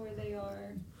settling where they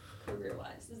are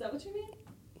career-wise. Is that what you mean?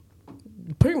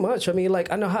 Pretty much. I mean,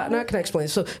 like I know how can I explain?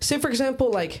 So, say for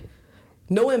example, like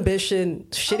no ambition,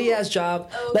 shitty ass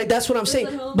job. Like that's what I'm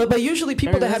saying. But usually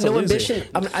people that have no ambition.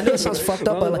 I know it sounds fucked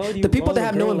up, but like the people that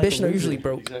have no ambition are usually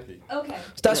broke. Okay.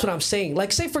 So that's what I'm saying.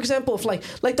 Like say for example, if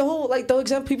like the whole like the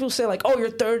example people say like, oh, you're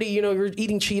 30, you know, you're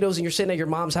eating Cheetos and you're sitting at your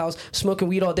mom's house smoking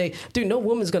weed all day. Dude, no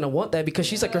woman's gonna want that because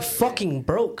she's like, you're fucking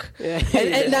broke.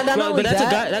 And not only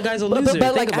that guy's a loser.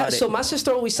 But like, Think about it. so my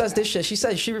sister always says this shit. She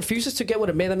says she refuses to get with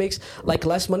a man that makes like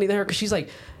less money than her because she's like,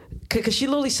 because she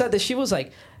literally said that she was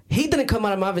like, he didn't come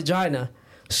out of my vagina.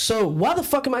 So why the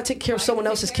fuck am I taking care of someone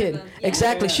else's kid?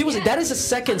 Exactly. She was. That is a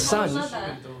second son.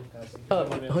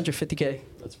 150K.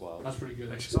 That's wild. That's pretty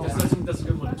good. So That's a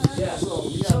good one. Yeah. So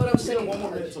what I'm saying. 1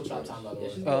 more minute till chop time, by the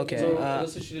way. Okay.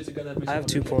 I have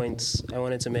 2 points I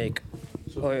wanted to make.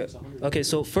 Okay,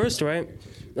 so first, right,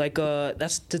 like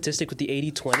that statistic with the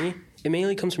 80-20, it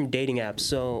mainly comes from dating apps.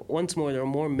 So once more, there are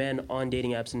more men on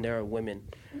dating apps than there are women,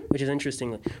 which is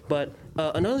interesting. But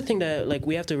another thing that like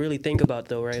we have to really think about,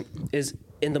 though, right, is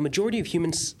in the majority of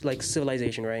humans, like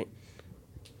civilization, right,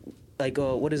 like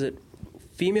what is it?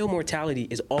 Female mortality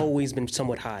has always been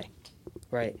somewhat high,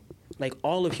 right? Like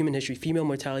all of human history, female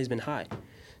mortality has been high.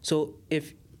 So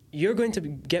if you're going to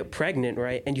get pregnant,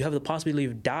 right, and you have the possibility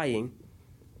of dying,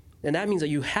 then that means that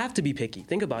you have to be picky.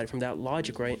 Think about it from that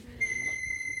logic, right?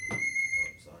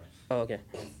 Oh, okay.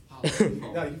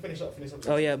 No, you finish up.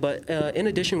 Oh, yeah, but in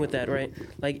addition with that, right,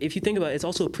 like if you think about it, it's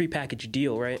also a prepackaged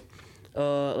deal, right?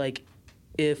 Like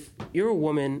if you're a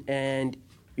woman and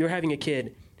you're having a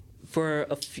kid, for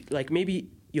like maybe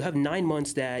you have 9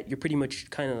 months that you're pretty much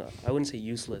kind of, I wouldn't say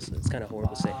useless, it's kind of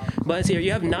horrible to say, but it's here,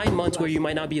 you have 9 months where you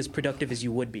might not be as productive as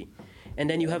you would be. And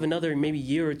then you have another maybe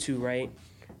year or two, right,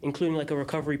 including like a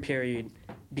recovery period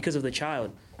because of the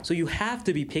child. So you have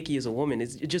to be picky as a woman.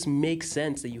 It just makes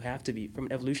sense that you have to be from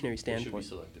an evolutionary standpoint. You should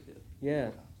be selective, yeah.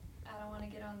 I don't want to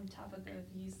get on the topic of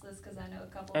useless because I know a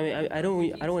couple. I mean, I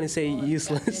don't want to say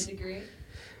useless. Degree,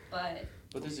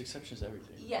 but there's exceptions to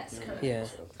everything. Yes, correct. Yeah,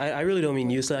 I really don't mean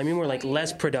useless. I mean more like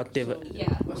less productive.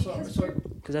 Yeah,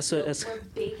 because that's we're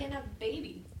baking a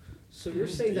baby. So you're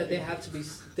saying that they have to be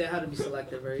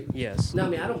selective, right? Yes. No, I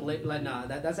mean I don't blame. Like, nah,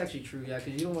 that's actually true. Yeah,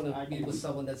 because you don't want to be with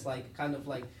someone that's like kind of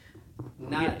like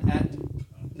not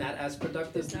as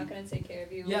productive. It's not gonna take care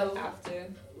of you. Yeah, have to.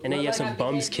 And then you have some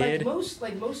bum's kid.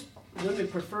 Like most women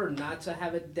prefer not to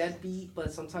have a deadbeat,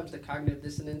 but sometimes the cognitive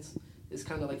dissonance is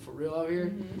kind of like for real out here.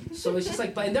 Mm-hmm. So it's just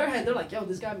like, but in their head, they're like, yo,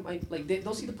 this guy might, like,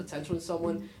 they'll see the potential in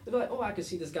someone. They'll be like, oh, I can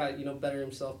see this guy, you know, better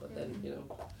himself, but then, you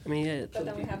know. I mean, yeah. But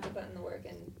then we have to put in the work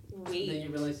and wait. Then you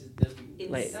realize it's deadbeat.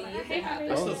 Like, see if it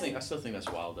happens. I still think that's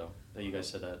wild, though, that you guys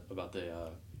said that about the,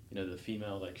 you know, the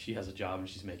female, like, she has a job and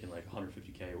she's making, like,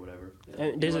 150K or whatever.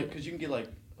 Because you can get, like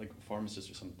a pharmacist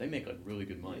or something. They make, like, really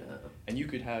good money. Yeah. And you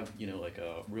could have, you know, like,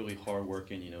 a really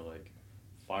hard-working, you know, like,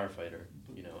 firefighter,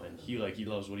 you know, and he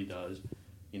loves what he does.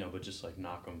 You know, but just like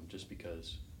knock him just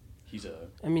because he's a.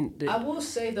 I mean, I will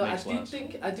say though, I do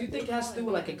think it has to do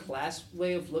with like a class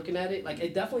way of looking at it. Like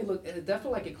it definitely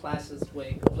like a classist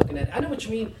way of looking at it. I know what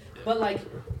you mean, but like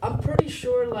I'm pretty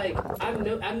sure like I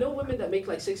know women that make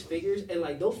like 6 figures and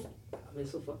like they'll. I mean,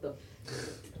 it's so fucked up.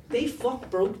 They fuck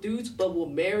broke dudes, but will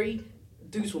marry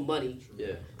dudes with money.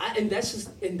 Yeah. And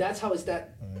that's how it's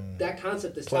that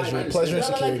concept is pleasure and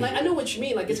security. Like, I know what you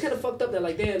mean. Like, it's kind of fucked up that,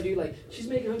 like, damn, dude, like, she's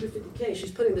making 150K.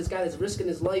 She's putting this guy that's risking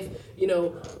his life, you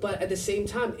know. But at the same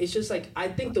time, it's just, like, I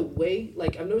think the way,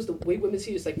 like, I've noticed the way women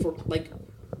see it is, like, for, like,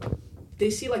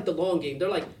 they see, like, the long game. They're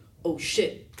like, oh,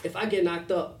 shit, if I get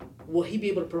knocked up, will he be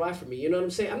able to provide for me? You know what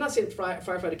I'm saying? I'm not saying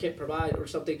firefighter can't provide or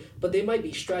something, but they might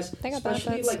be stressed.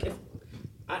 Especially, like,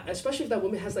 especially if that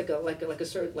woman has, like a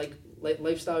certain, like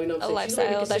lifestyle, you know what I'm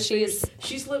saying? Lifestyle that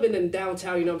she's living in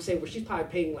downtown, you know what I'm saying, where she's probably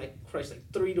paying like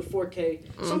 3 to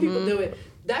 4K. Some people do it.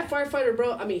 That firefighter,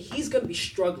 bro, I mean, he's gonna be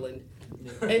struggling,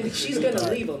 and she's gonna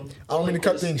leave him. I don't mean to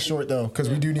cut things short though, because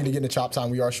we do need to get into chop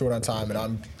time. We are short on time, and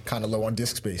I'm kind of low on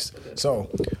disk space. So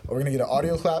we're gonna get an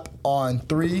audio clap on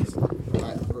 3.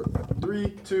 3,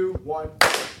 2, 1.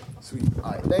 Sweet.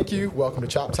 All right, thank you. Welcome to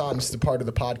Chop Time. This is the part of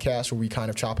the podcast where we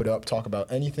kind of chop it up, talk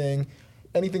about anything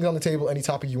anything's on the table, any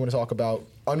topic you want to talk about,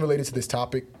 unrelated to this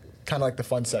topic, kind of like the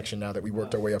fun section now that we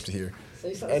worked our way up to here.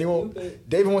 Anyone?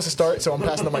 David wants to start, so I'm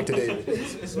passing the mic to David.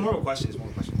 It's more of a question.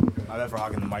 I'm ever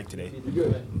hogging the mic today.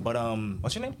 But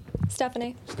what's your name?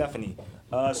 Stephanie. Stephanie.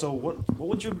 So what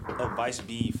would your advice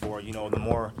be for the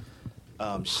more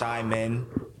shy men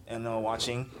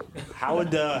watching? How would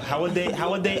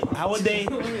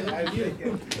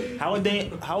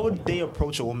they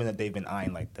approach a woman that they've been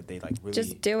eyeing, like that they like really?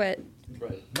 Just do it.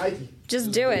 Nike.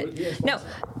 Just do it. No,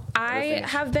 I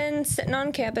have been sitting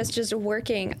on campus just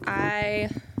working.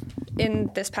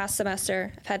 In this past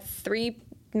semester, I've had 3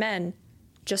 men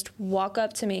just walk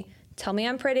up to me, tell me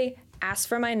I'm pretty, ask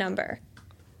for my number.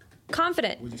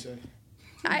 Confident. What'd you say?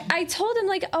 I told him,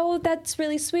 like, oh, that's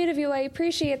really sweet of you. I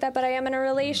appreciate that, but I am in a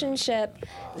relationship.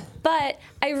 But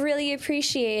I really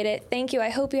appreciate it. Thank you. I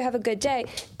hope you have a good day.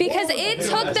 Because it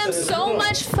took them so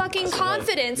much fucking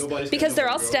confidence because they're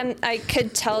all STEM. I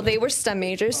could tell they were STEM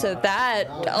majors, so that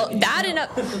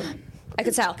I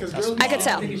could tell. I could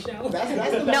tell.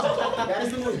 That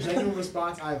is the most genuine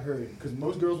response I've heard. Because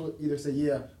most girls will either say,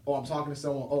 yeah, oh, I'm talking to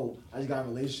someone, oh, I just got a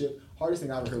relationship. Hardest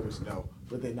thing I ever heard was no.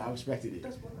 But then I expected it.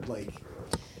 Like,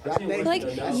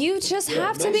 you just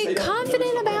have to be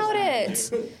confident about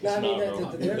it. No, I mean, there's some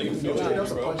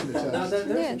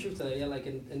truth to that. Yeah, like,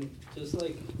 and just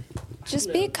like.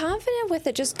 Just be confident with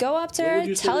it. Just go up to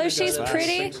her, tell her she's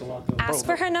pretty, ask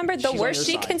for her number. The worst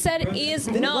she can say is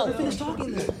no.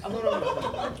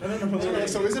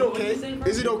 So is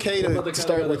it okay to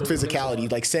start with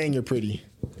physicality, like saying you're pretty?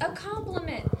 A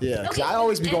compliment. Yeah, because I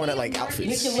always be going at like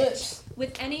outfits.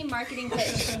 With any marketing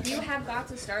pitch, you have got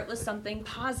to start with something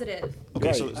positive.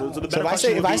 Okay, so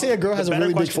if I say a girl has a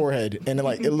really big forehead and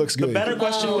it looks good. The better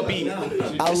question would be,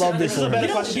 I love big forehead.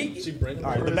 All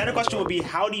right, the better question would be,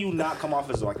 how do you not come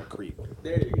off as like a creep?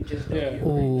 There you just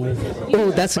Ooh,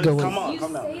 that's a good one. Come on. You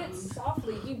say it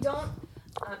softly. You don't.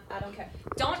 I don't care.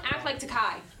 Don't act like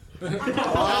Takai. He's not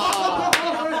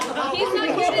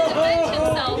here to defend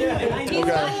himself. He's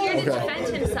not here to defend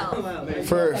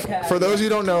himself. For those who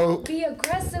don't know, Be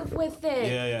aggressive with it.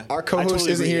 Yeah. our co-host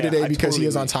totally isn't agree, here today because he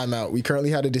is agree. on timeout. We currently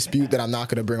had a dispute that I'm not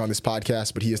going to bring on this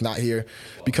podcast, but he is not here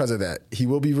because of that. He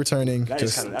will be returning.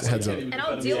 Just heads up. And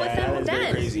I'll deal with him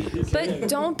then. But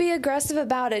don't be aggressive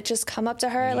about it. Just come up to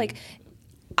her. Like,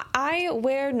 I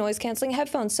wear noise canceling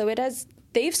headphones, so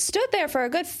they've stood there for a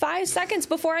good 5 seconds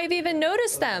before I've even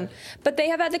noticed them. But they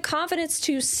have had the confidence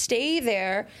to stay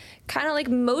there, kind of like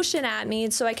motion at me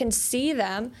so I can see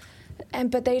them.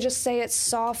 But they just say it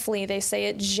softly. They say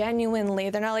it genuinely.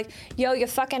 They're not like, yo, you're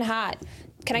fucking hot.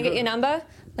 Can I get your number?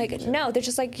 Like, no, they're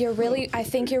just like, I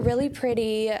think you're really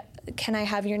pretty. Can I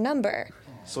have your number?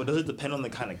 So does it depend on the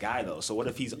kind of guy though? So what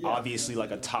if he's obviously like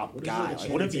a top guy?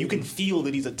 Like, what if you can feel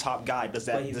that he's a top guy? Does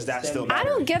that still matter? I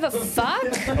don't give a fuck.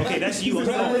 Okay, that's you.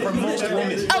 For most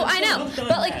women. Oh, I know. But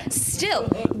like, still,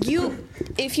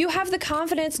 if you have the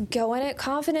confidence, go in it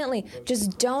confidently.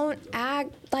 Just don't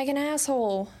act like an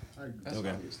asshole.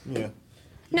 Okay. Yeah.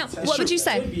 No, what would you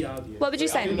say? What would you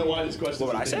say? What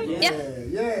would I say?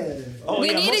 Yeah. Oh, We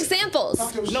yeah, need examples.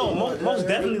 No, most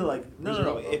definitely. Like,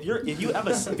 no. If you have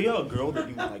a girl that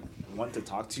you like want to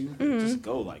talk to, just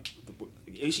go. Like,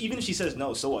 even if she says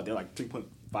no, so what? They're like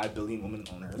 3.5 billion women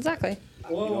on Earth. Exactly.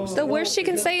 The worst she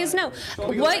can say is no.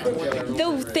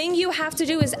 The thing you have to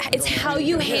do is it's how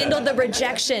you handle the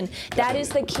rejection. That is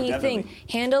the key thing.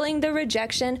 Handling the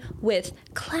rejection with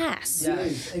class.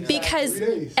 Because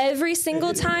every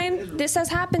single time this has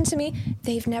happened to me,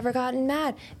 they've never gotten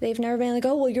mad. They've never been like,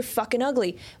 oh, well, you're fucking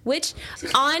ugly. Which,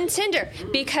 on Tinder,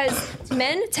 because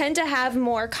men tend to have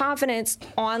more confidence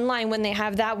online when they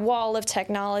have that wall of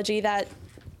technology that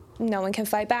no one can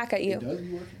fight back at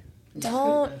you.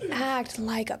 Don't act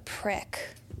like a prick.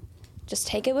 Just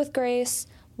take it with grace,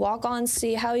 walk on,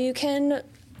 see how you can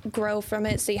grow from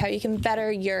it, see how you can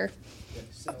better your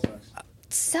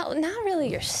self, not really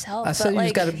yourself. I said you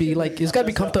just gotta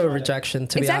be comfortable with rejection.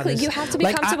 To exactly, be honest, you have to be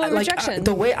comfortable with rejection.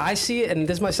 The way I see it, and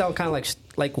this might sound kind of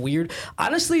like weird.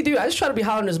 Honestly, dude, I just try to be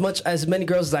hollering as many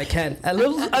girls as I can.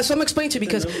 So I'm explaining to you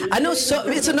because I know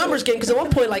it's a numbers game. Because at one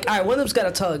point, like, all right, one of them's got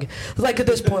a tug. Like at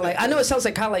this point, like I know it sounds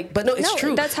like kind of like, but no, it's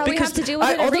true. That's how because we have to deal with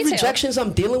it in all the retail. rejections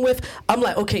I'm dealing with, I'm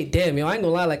like, okay, damn, I ain't gonna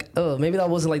lie, like, oh, maybe that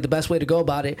wasn't like the best way to go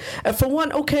about it. And for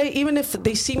one, okay, even if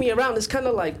they see me around, it's kind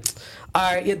of like,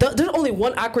 All right, yeah, there's only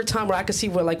one awkward time where I can see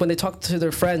where, like, when they talk to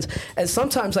their friends, and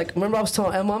sometimes, like, remember I was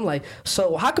telling Emma, I'm like,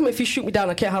 so how come if you shoot me down,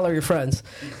 I can't holler at your friends?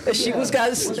 And she was,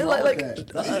 guys, that's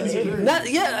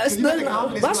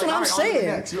what I'm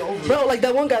saying, bro. Like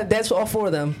that one guy danced with all four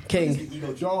of them, king.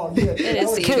 It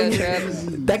is the ego trip.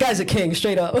 That guy's a king,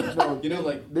 straight up. Bro, you know,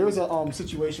 like there was a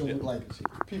situation with like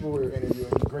people were interviewing.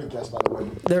 Great guest, by the way.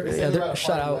 They're at a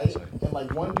shout party, out. right? And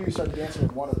like one dude started dancing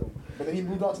with one of them, but then he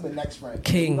moved on to the next friend.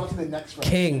 King. Moved on to the next friend.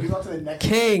 King. Moved on to the next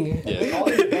King. Friend. And they all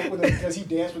ended up with him because he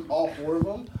danced with all four of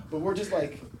them. But we're just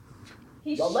like,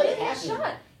 y'all let it happen.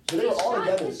 Shot. So they were all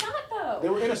together. He shot though. They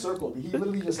were in a circle. He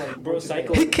literally just like Bro,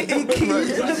 psycho.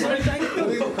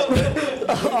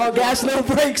 All gas, no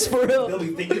brakes, for real. They'll be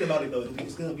thinking about it though.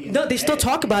 It's gonna be. No, they still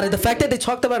talk about it. The fact that they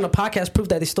talked about it on a podcast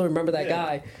proved that they still remember that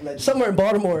guy. Legend. Somewhere in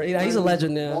Baltimore. You know, he's a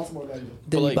legend now. Baltimore legend.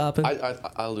 Dilly But,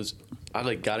 bopping. I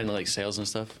like got into like sales and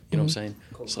stuff. You know what I'm saying?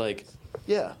 It's like,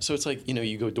 yeah. So it's like, you know,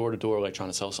 you go door to door like trying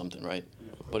to sell something, right?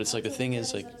 But it's like the thing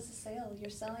is like, You're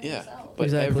selling yeah. yourself. But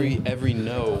Exactly. every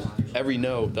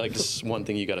no, like this is one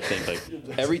thing you got to think.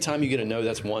 Like every time you get a no,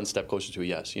 that's one step closer to a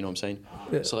yes. You know what I'm saying?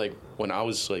 Yeah. So like when I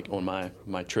was like on my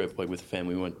trip like with the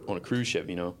family, we went on a cruise ship.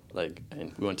 You know, like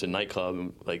and we went to a nightclub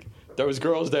and like there was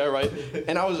girls there, right?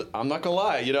 And I'm not gonna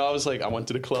lie, you know, I was like I went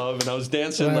to the club and I was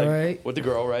dancing Right. with the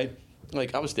girl, right?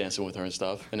 Like I was dancing with her and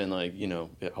stuff, and then like you know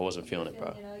I wasn't feeling it,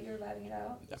 bro. You know, you're vibing it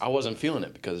out. I wasn't feeling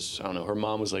it because I don't know. Her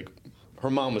mom was there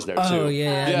too. Oh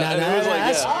yeah, and it was like,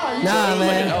 nah, it was like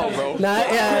man. an L, bro.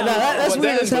 That's but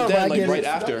weird as hell. But then, but I like get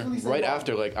it. right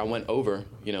after, like I went over,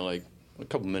 you know, like a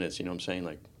couple minutes. You know what I'm saying?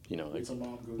 Like, you know, like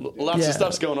lots of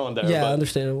stuff's going on there. Yeah, but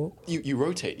understandable. You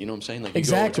rotate. You know what I'm saying? Like you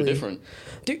Exactly. go to different.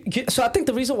 Dude, so I think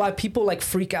the reason why people like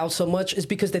freak out so much is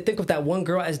because they think of that one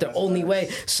girl as their only way.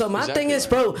 So my thing is,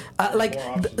 bro,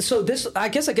 so this, I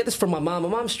guess I get this from my mom. My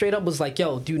mom straight up was like,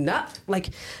 "Yo, do not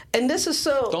like," and this is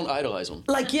so. Don't idolize them.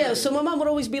 Like yeah, so my mom would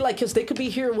always be like, because they could be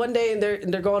here one day and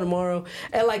they're gone tomorrow.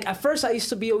 And like at first I used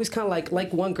to be always kind of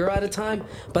like one girl at a time,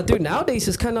 but dude nowadays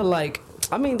it's kind of like,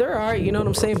 I mean they're alright, you know what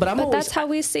I'm saying? But That's how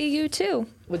we see you too.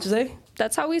 What'd you say?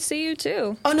 That's how we see you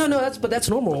too. Oh no, that's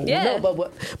normal. Yeah. No,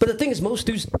 but the thing is, most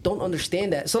dudes don't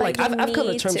understand that. So like But you I've come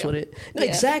to need terms to. with it. No, Yeah.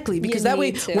 exactly, because You that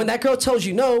way need to. when that girl tells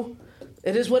you no,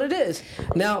 it is what it is.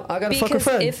 Now I gotta fuck her Because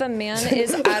friend. if a man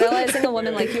is idolizing a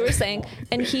woman, like you were saying,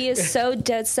 and he is so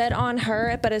dead set on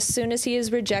her, but as soon as he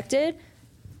is rejected,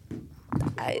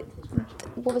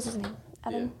 what was his name?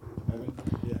 Evan?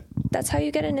 Yeah. That's how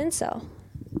you get an incel.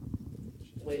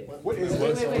 What is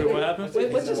what happened?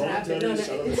 What just happened?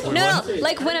 No,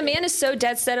 like when a man is so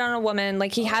dead set on a woman,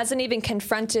 like he hasn't even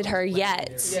confronted her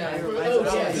yet.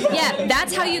 Yeah,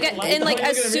 that's how you get. And like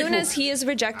as soon as he is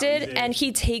rejected and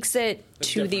he takes it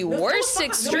to the worst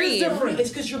extreme. It's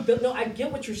because you're built. No, I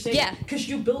get what you're saying. Yeah. Because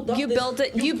you build up. You build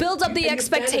it. You build up the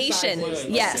expectation.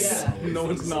 Yes. No,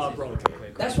 it's not, bro.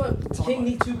 That's why King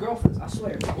need 2 girlfriends. I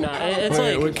swear. Nah, it's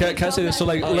Wait, can I say this? So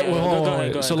like, Oh, yeah, hold go on.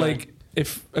 ahead, So go like, ahead.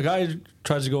 if a guy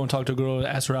tries to go and talk to a girl,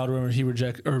 ask her out, or she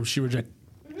rejects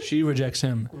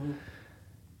him.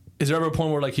 Is there ever a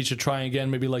point where like he should try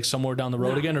again, maybe like somewhere down the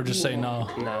road again, or just say no?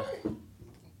 Nah.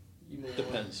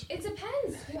 Depends. It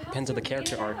depends. You have Depends to on the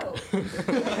character figure it arc.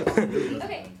 out.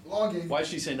 Okay. Why'd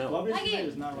she say no? No,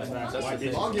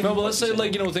 but let's say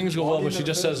like things go well, but she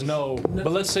just says no.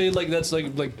 But let's say like that's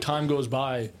like time goes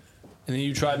by, and then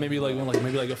you try maybe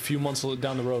like a few months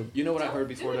down the road. You know what I heard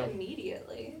before Do though? it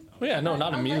immediately. Well, yeah, no,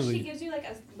 not Unless immediately. she gives you like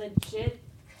a legit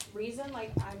reason,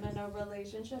 like I'm in a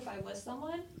relationship, I with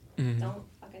someone, don't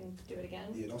fucking do it again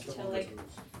until like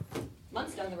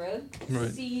months down the road.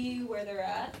 Right. See where they're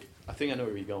at. I think I know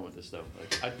where you're going with this though.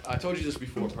 Like I told you this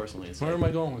before personally. It's Where like, am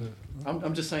I going with it?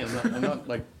 I'm just saying. I'm not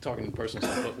like talking personal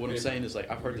stuff. But what I'm saying is like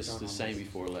I've heard this saying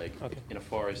before. Like in a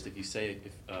forest, if you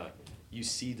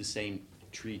see the same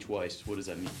tree twice, what does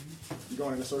that mean? You're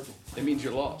going in a circle. It means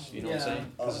you're lost. You know what I'm saying?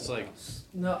 Because it's like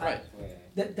No, right.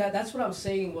 That's what I'm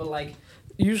saying. Well, like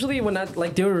usually when I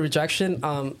like deal with rejection,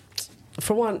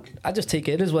 for one, I just take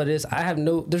it. It is what it is.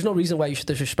 There's no reason why you should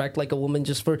disrespect like a woman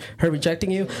just for her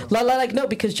rejecting you. Like no,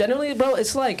 because generally, bro,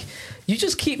 it's like you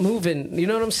just keep moving. You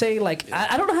know what I'm saying? Like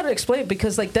I don't know how to explain it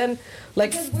because like then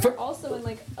like Because we're also in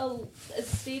like a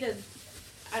state of,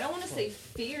 I don't want to say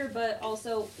fear, but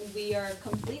also we are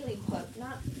completely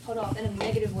not put off in a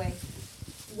negative way.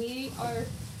 We are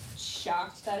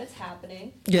shocked that it's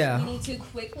happening. Yeah. We need to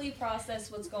quickly process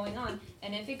what's going on,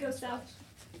 and if it goes south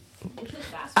into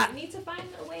faster, we need to find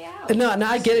a way out. No,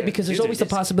 I get it because there's always the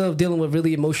possibility of dealing with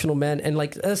really emotional men, and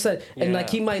like I said, and like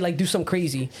he might like do something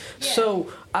crazy. Yeah.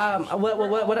 So, We're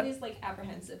what? always like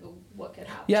apprehensive of what could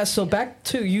happen. Yeah. So back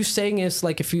to you saying is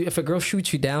like if a girl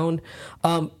shoots you down,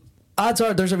 odds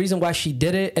are there's a reason why she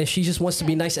did it, and she just wants to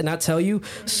be nice and not tell you.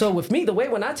 So with me, the way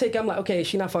when I take it, I'm like, okay,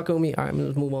 she not fucking with me. All right, I'm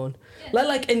gonna move on.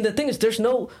 Like, and the thing is, there's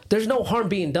no harm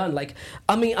being done. Like,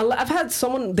 I mean, I've had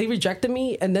someone, they rejected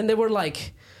me, and then they were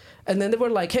like,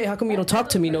 hey, how come you don't talk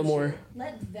to me no more?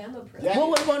 Let them approach.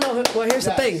 Well, here's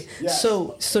the thing. Yes.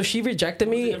 So she rejected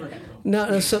me.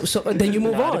 No, so then you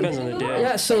move Nah, it on. depends on the day.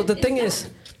 Yeah. So the thing is,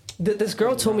 this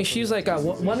girl told me, she was like,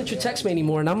 why don't you text me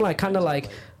anymore? And I'm like, kind of like,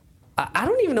 I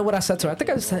don't even know what I said to her. I think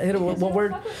I just hit her with one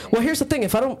word. Well, here's the thing.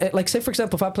 If I don't, like, say for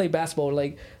example, if I play basketball,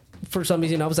 like, for some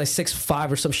reason I was like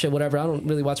 6'5" or some shit, whatever. I don't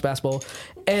really watch basketball.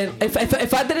 And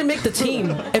if I didn't make the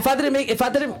team, if I didn't make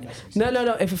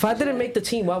the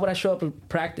team, why would I show up and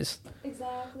practice?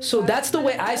 Exactly. So that's the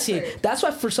way I see it. That's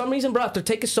why for some reason, bro, after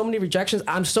taking so many rejections,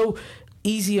 I'm so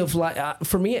easy of like,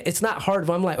 for me, it's not hard.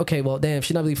 But I'm like, okay, well, damn,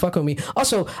 she's not really fucking with me.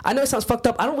 Also, I know it sounds fucked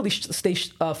up. I don't really stay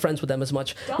friends with them as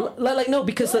much. Like, no,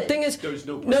 because the thing is, there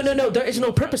is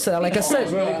no purpose to that. Like I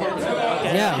said,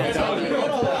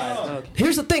 yeah.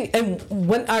 Here's the thing, and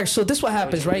so this what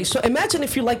happens, right? So imagine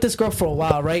if you like this girl for a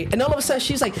while, right? And all of a sudden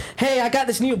she's like, hey, I got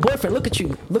this new boyfriend. Look at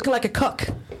you, looking like a cuck.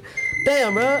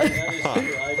 Damn, bro.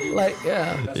 Like,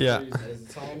 yeah.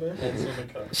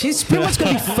 She's pretty much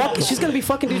gonna be fucking. She's gonna be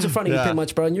fucking dudes in front of you, pretty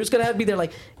much, bro. And you're just gonna have to be there,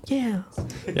 like, yeah.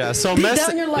 Yeah. So deep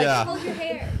down, you're like, Hold your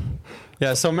hair.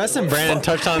 Yeah, so Mess and Brandon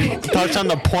touched on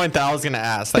the point that I was gonna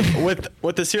ask. Like,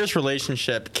 with a serious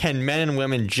relationship, can men and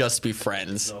women just be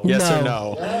friends? Yes or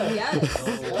no?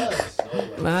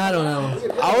 I don't know.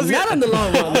 Not in the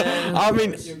long run, man. I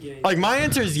mean, like, my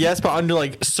answer is yes, but under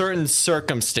like certain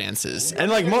circumstances.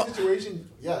 And like situation,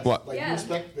 yes. What? Like, you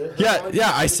respect their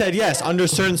Yeah, I said yes, under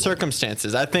certain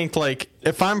circumstances. I think, like,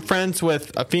 if I'm friends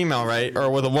with a female, right,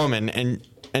 or with a woman, and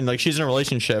like she's in a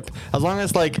relationship, as long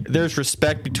as like there's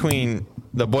respect between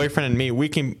the boyfriend and me, we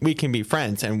can be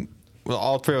friends, and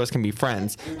all three of us can be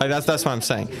friends. Like, that's what I'm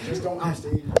saying. Just don't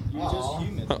outstage. You're just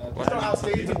human. Just don't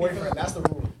outstage the boyfriend. That's the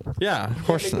rule. Yeah, of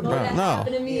course. No.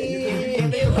 To me.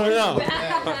 It was No.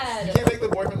 bad. You can't make the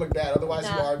boyfriend look bad. Otherwise,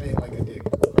 you are being like a dick.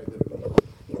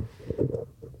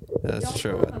 That's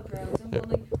true.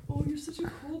 Oh, you're such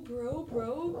a cool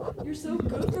bro. You're so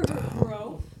good for her,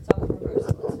 bro.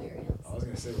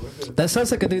 That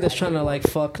sounds like a dude that's trying to like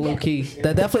fuck low key.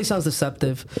 That definitely sounds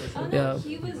deceptive. Oh, no, Yeah.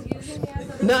 he was using me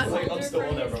as a Not-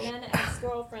 placeholder for his then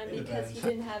ex-girlfriend because he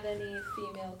didn't have any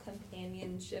female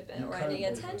companionship or any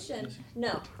attention.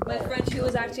 No, my friend, she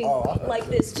was acting like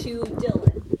this to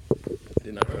Dylan.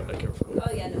 Did not go that careful.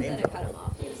 Oh yeah, no, then I cut him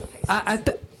off. He was a piece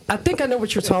of I think I know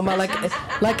what you're talking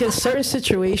about. Like in certain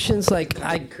situations, I don't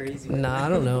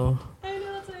know. I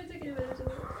know, that's why I took advantage of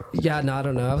it. Yeah, no, I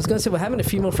don't know. I was gonna say, well, having a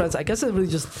female friends, I guess it really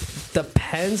just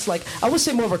depends. Like, I would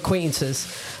say more of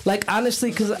acquaintances. Like, honestly,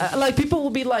 because like people will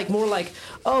be like more like,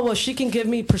 oh, well, she can give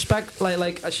me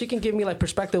perspective, she can give me like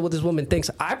perspective what this woman thinks.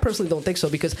 I personally don't think so,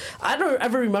 because I don't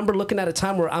ever remember looking at a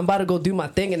time where I'm about to go do my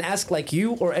thing and ask like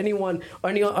you or anyone or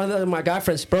any other of my guy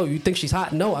friends, bro, you think she's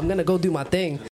hot? No, I'm gonna go do my thing.